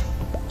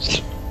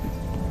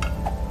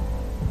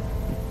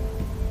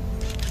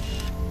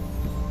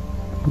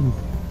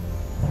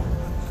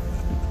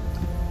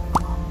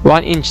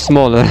 1 inch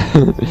smaller.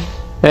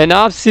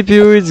 Enough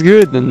CPU is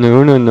good. No,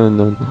 no, no,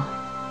 no, no.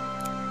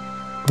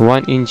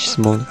 1 inch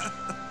smaller.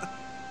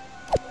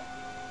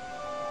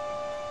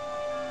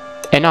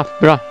 Enough,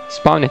 bruh.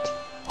 Spawn it.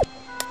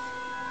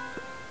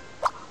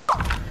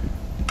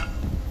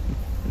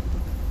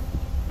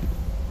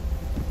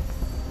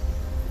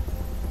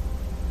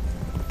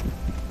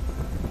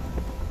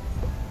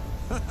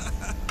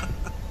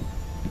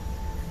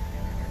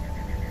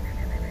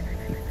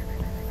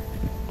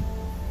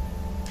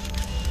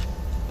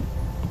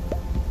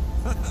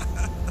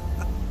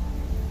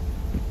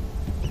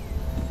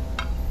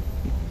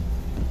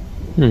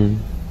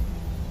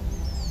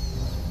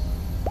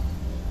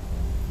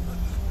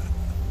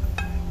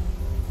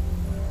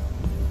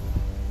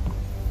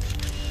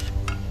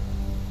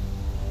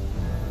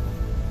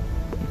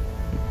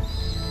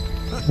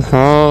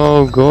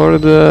 Oh,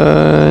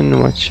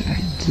 Gordon, what should I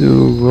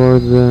do,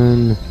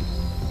 Gordon?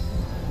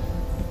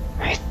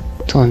 I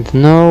don't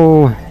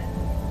know.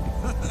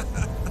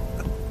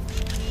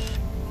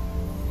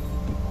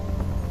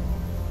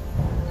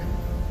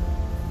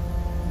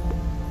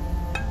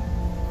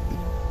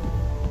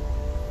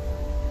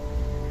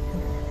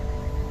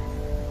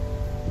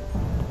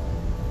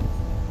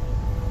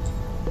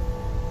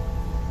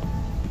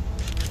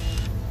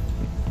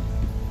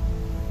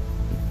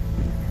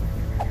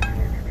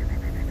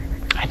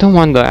 I don't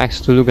want the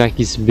axe to look like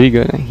it's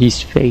bigger than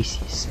his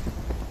face is.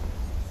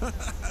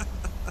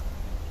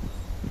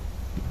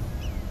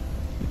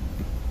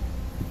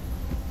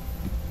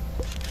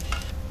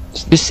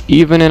 Is this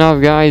even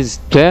enough, guys?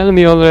 Tell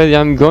me already,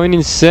 I'm going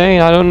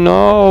insane, I don't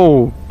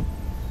know.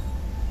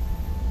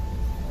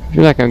 I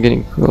feel like I'm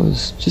getting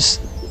close.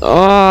 Just...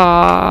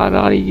 ah,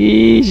 not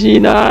easy,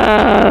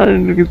 nah.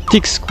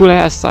 Thick school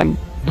ass, I'm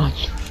not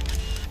sure.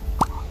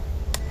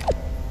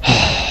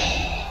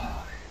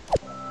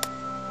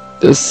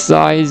 The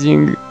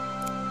sizing,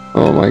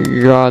 oh my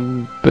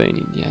god, pain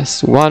in the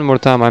ass. One more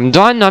time, I'm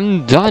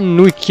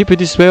done, we keep it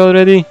this way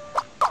already.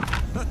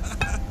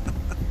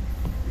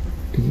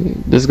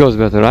 This goes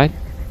better, right?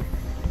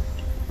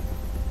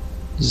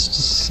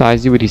 Just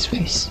size it with his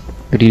face.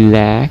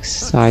 Relax,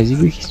 size it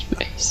with his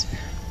face.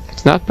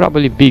 It's not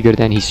probably bigger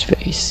than his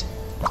face.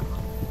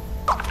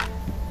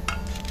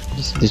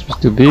 This was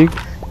too big,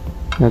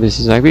 now this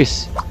is like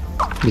this.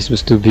 This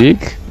was too big,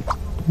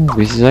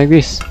 this is like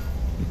this.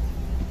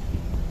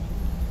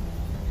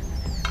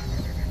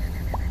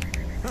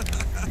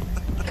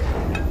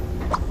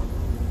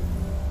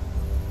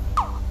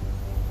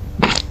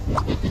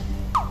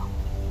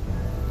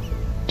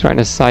 Trying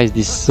to size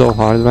this so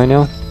hard right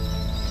now.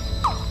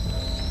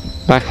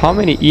 Like how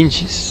many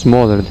inches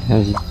smaller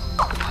has it?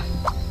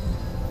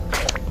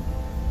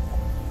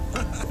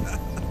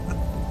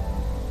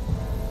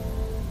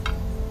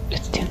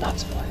 It's still not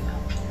small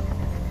enough.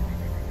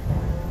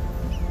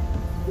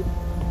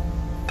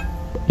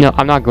 No,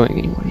 I'm not going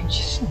any more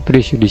inches. I'm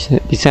pretty sure this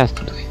has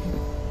to do it.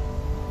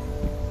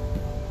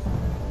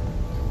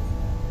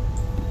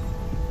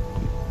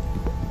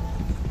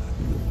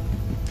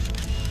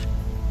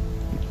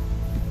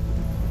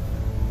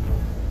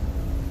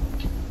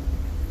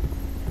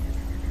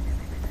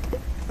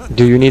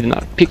 Do you need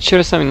another picture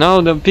or something?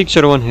 No, the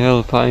picture won't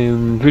help. I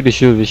am pretty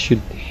sure we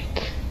should.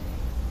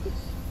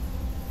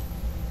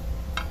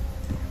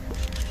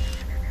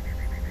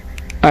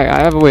 I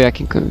have a way I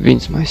can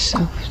convince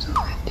myself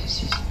that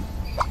this is.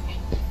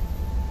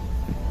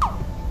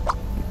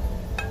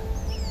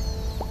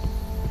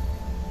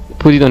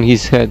 Put it on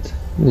his head.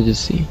 Let's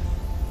just see.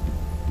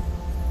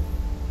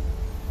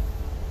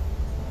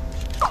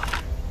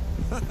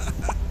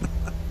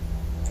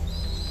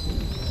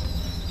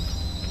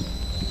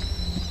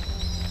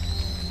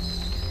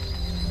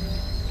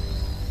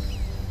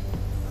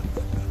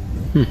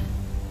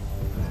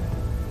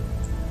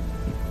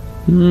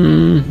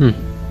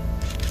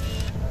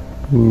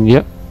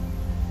 Yep.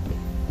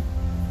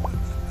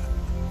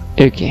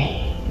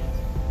 Okay.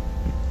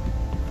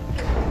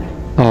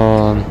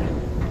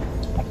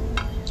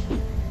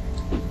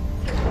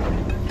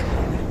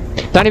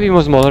 Tiny bit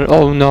more smaller.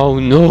 Oh no,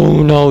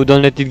 no, no!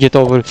 Don't let it get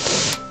over.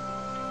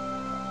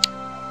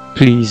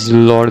 Please,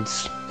 Lord,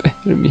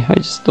 spare me. I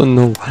just don't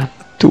know what I'm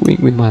doing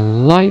with my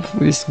life.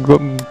 With this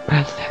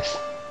badness.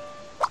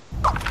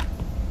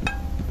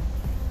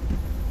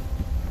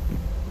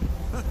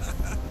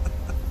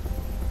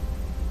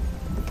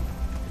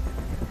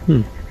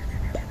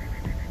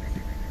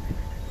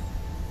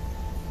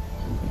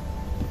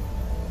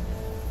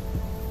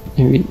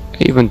 I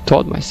even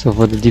taught myself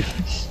what the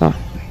difference is.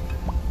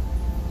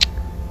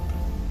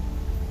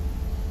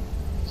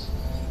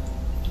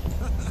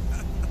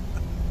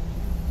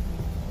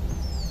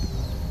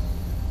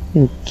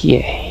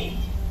 Okay.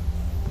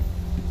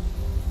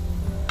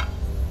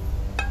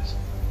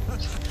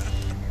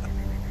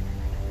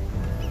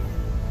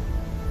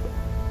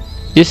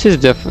 This is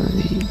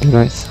definitely the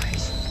right size.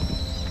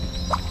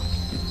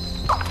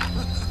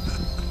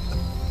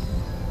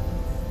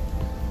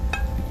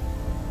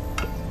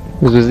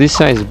 Was this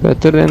size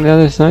better than the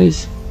other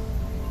size?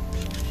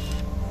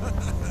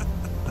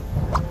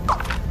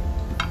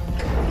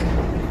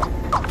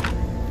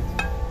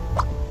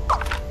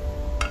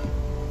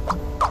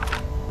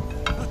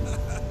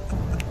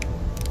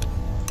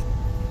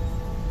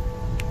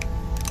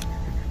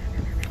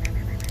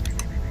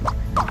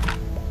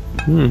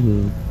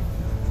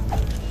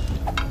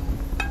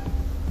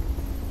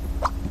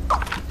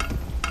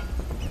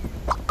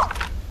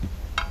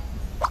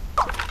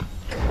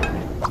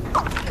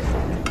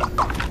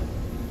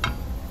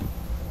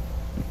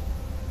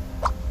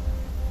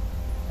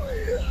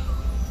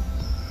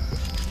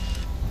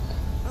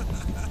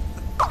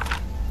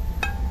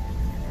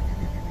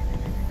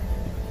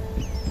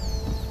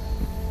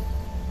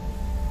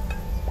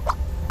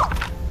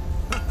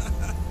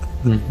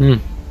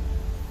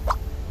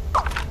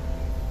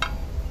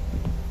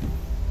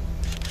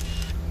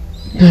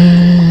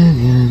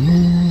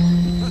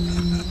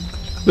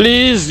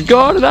 Please,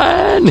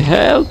 Gordon,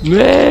 help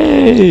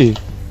me!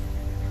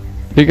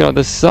 Figure out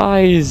the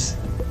size.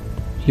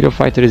 Hero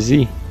Fighter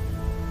Z.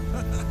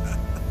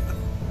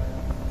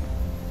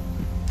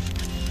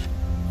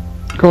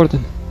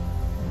 Gordon.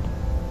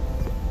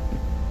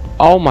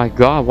 Oh my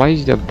god, why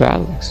is the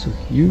battle so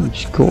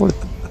huge, Gordon?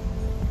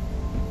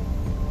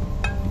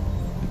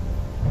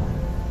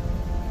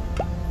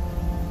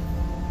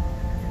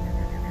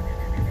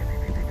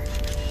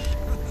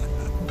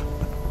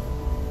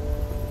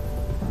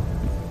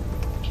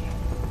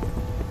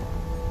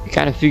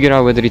 Kind of figure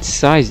out whether its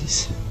size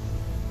is.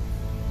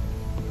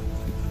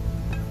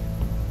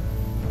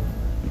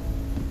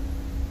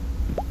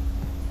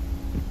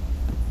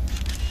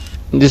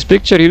 In this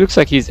picture, he looks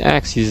like his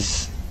axe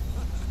is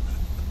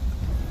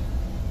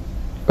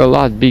a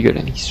lot bigger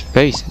than his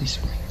face at this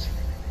point.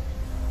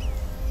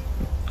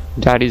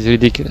 That is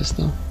ridiculous,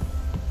 though.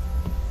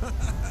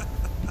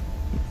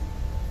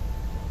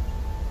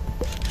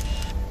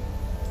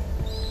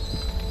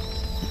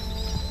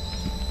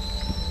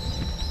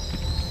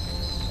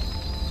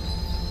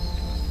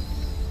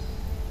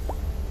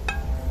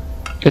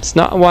 It's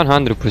not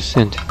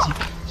 100%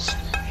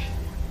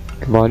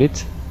 about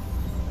it.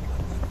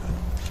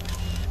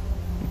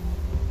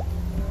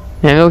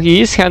 And well,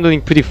 he is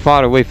handling pretty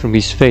far away from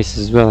his face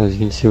as well, as you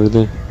can see over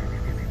there.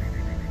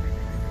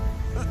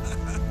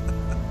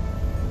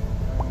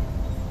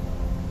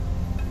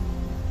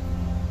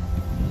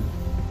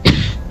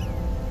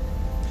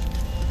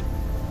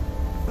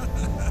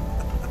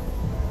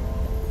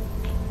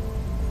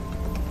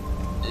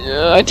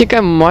 I think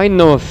I might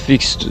know a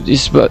fix to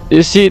this, but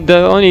you see,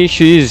 the only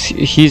issue is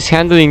he's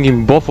handling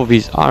in both of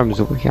his arms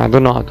over here. I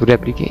don't know how to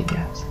replicate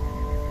that.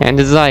 And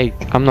it's like,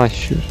 I'm not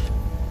sure.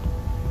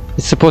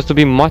 It's supposed to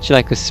be much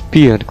like a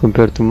spear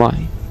compared to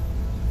mine.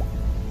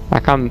 I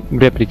can't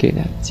replicate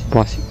that, it's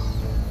impossible.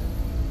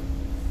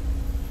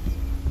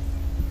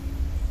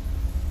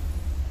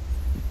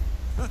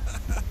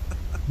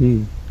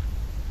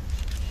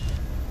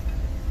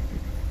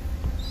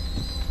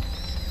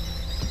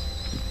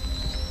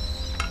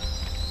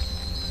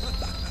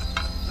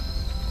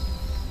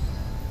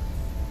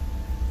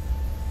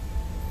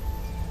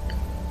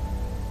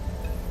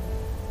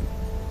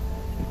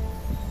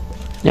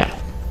 Yeah.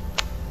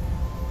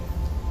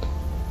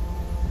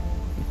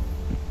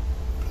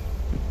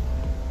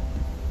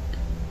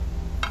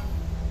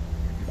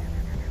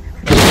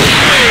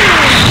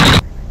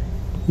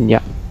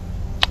 Yeah.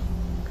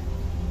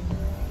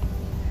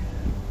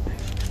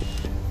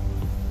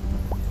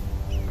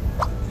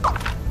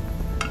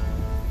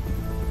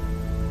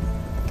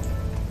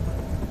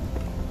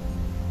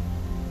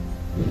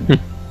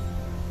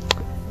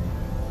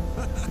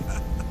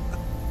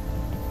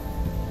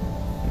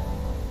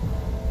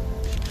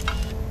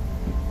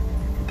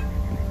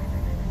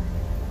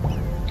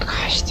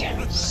 Gosh damn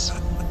it.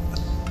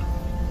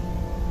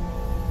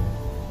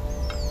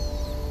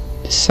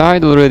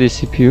 Decide already,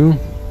 CPU.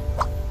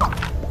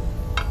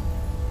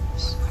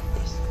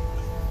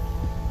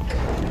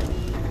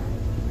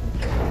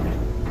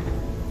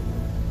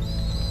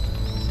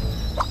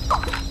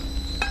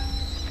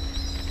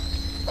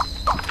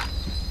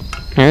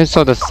 And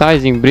so the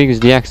sizing brings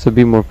the axe a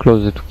bit more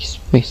closer to his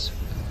face.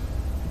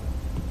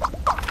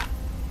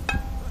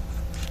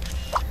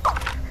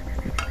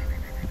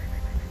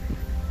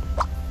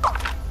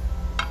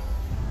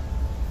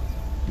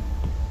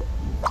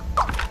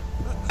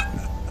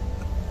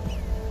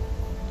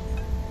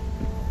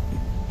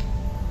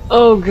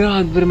 Oh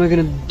god, what am I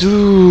gonna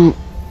do?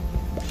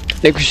 I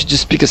think we should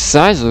just pick a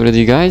size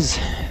already, guys.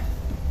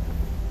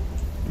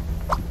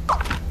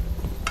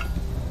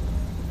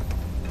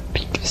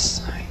 Pick a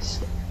size.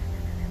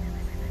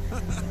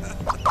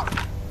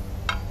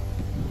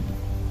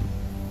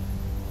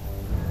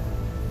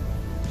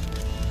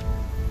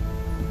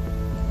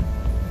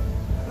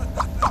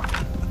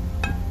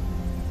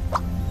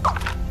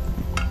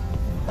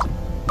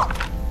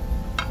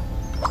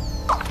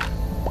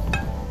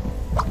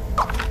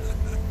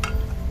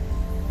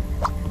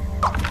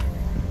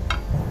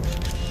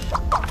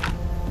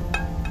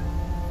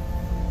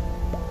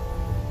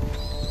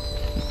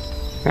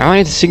 I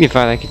want it to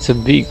signify like it's a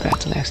big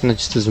battle axe, not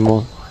just a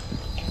small one.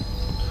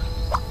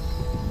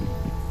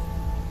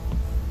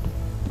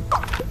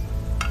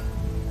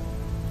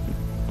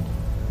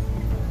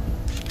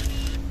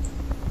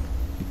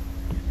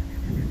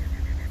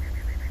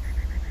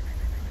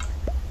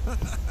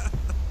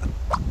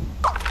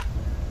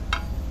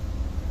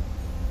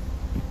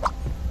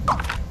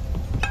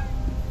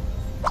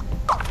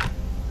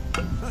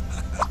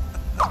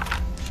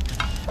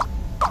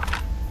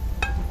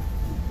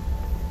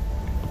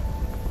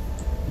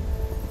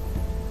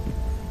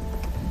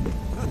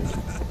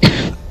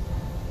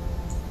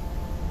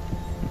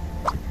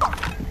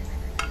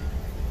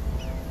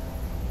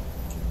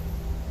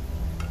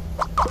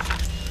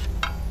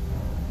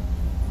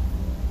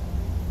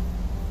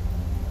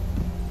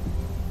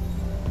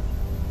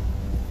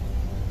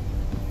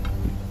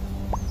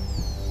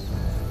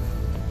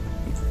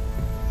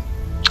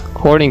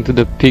 According to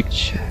the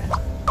picture.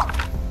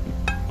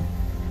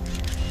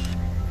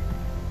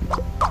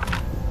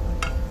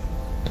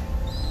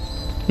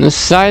 The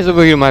size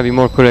over here might be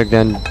more correct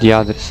than the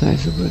other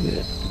size over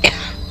there.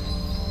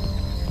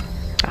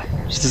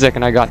 Just a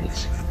second, I got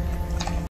this.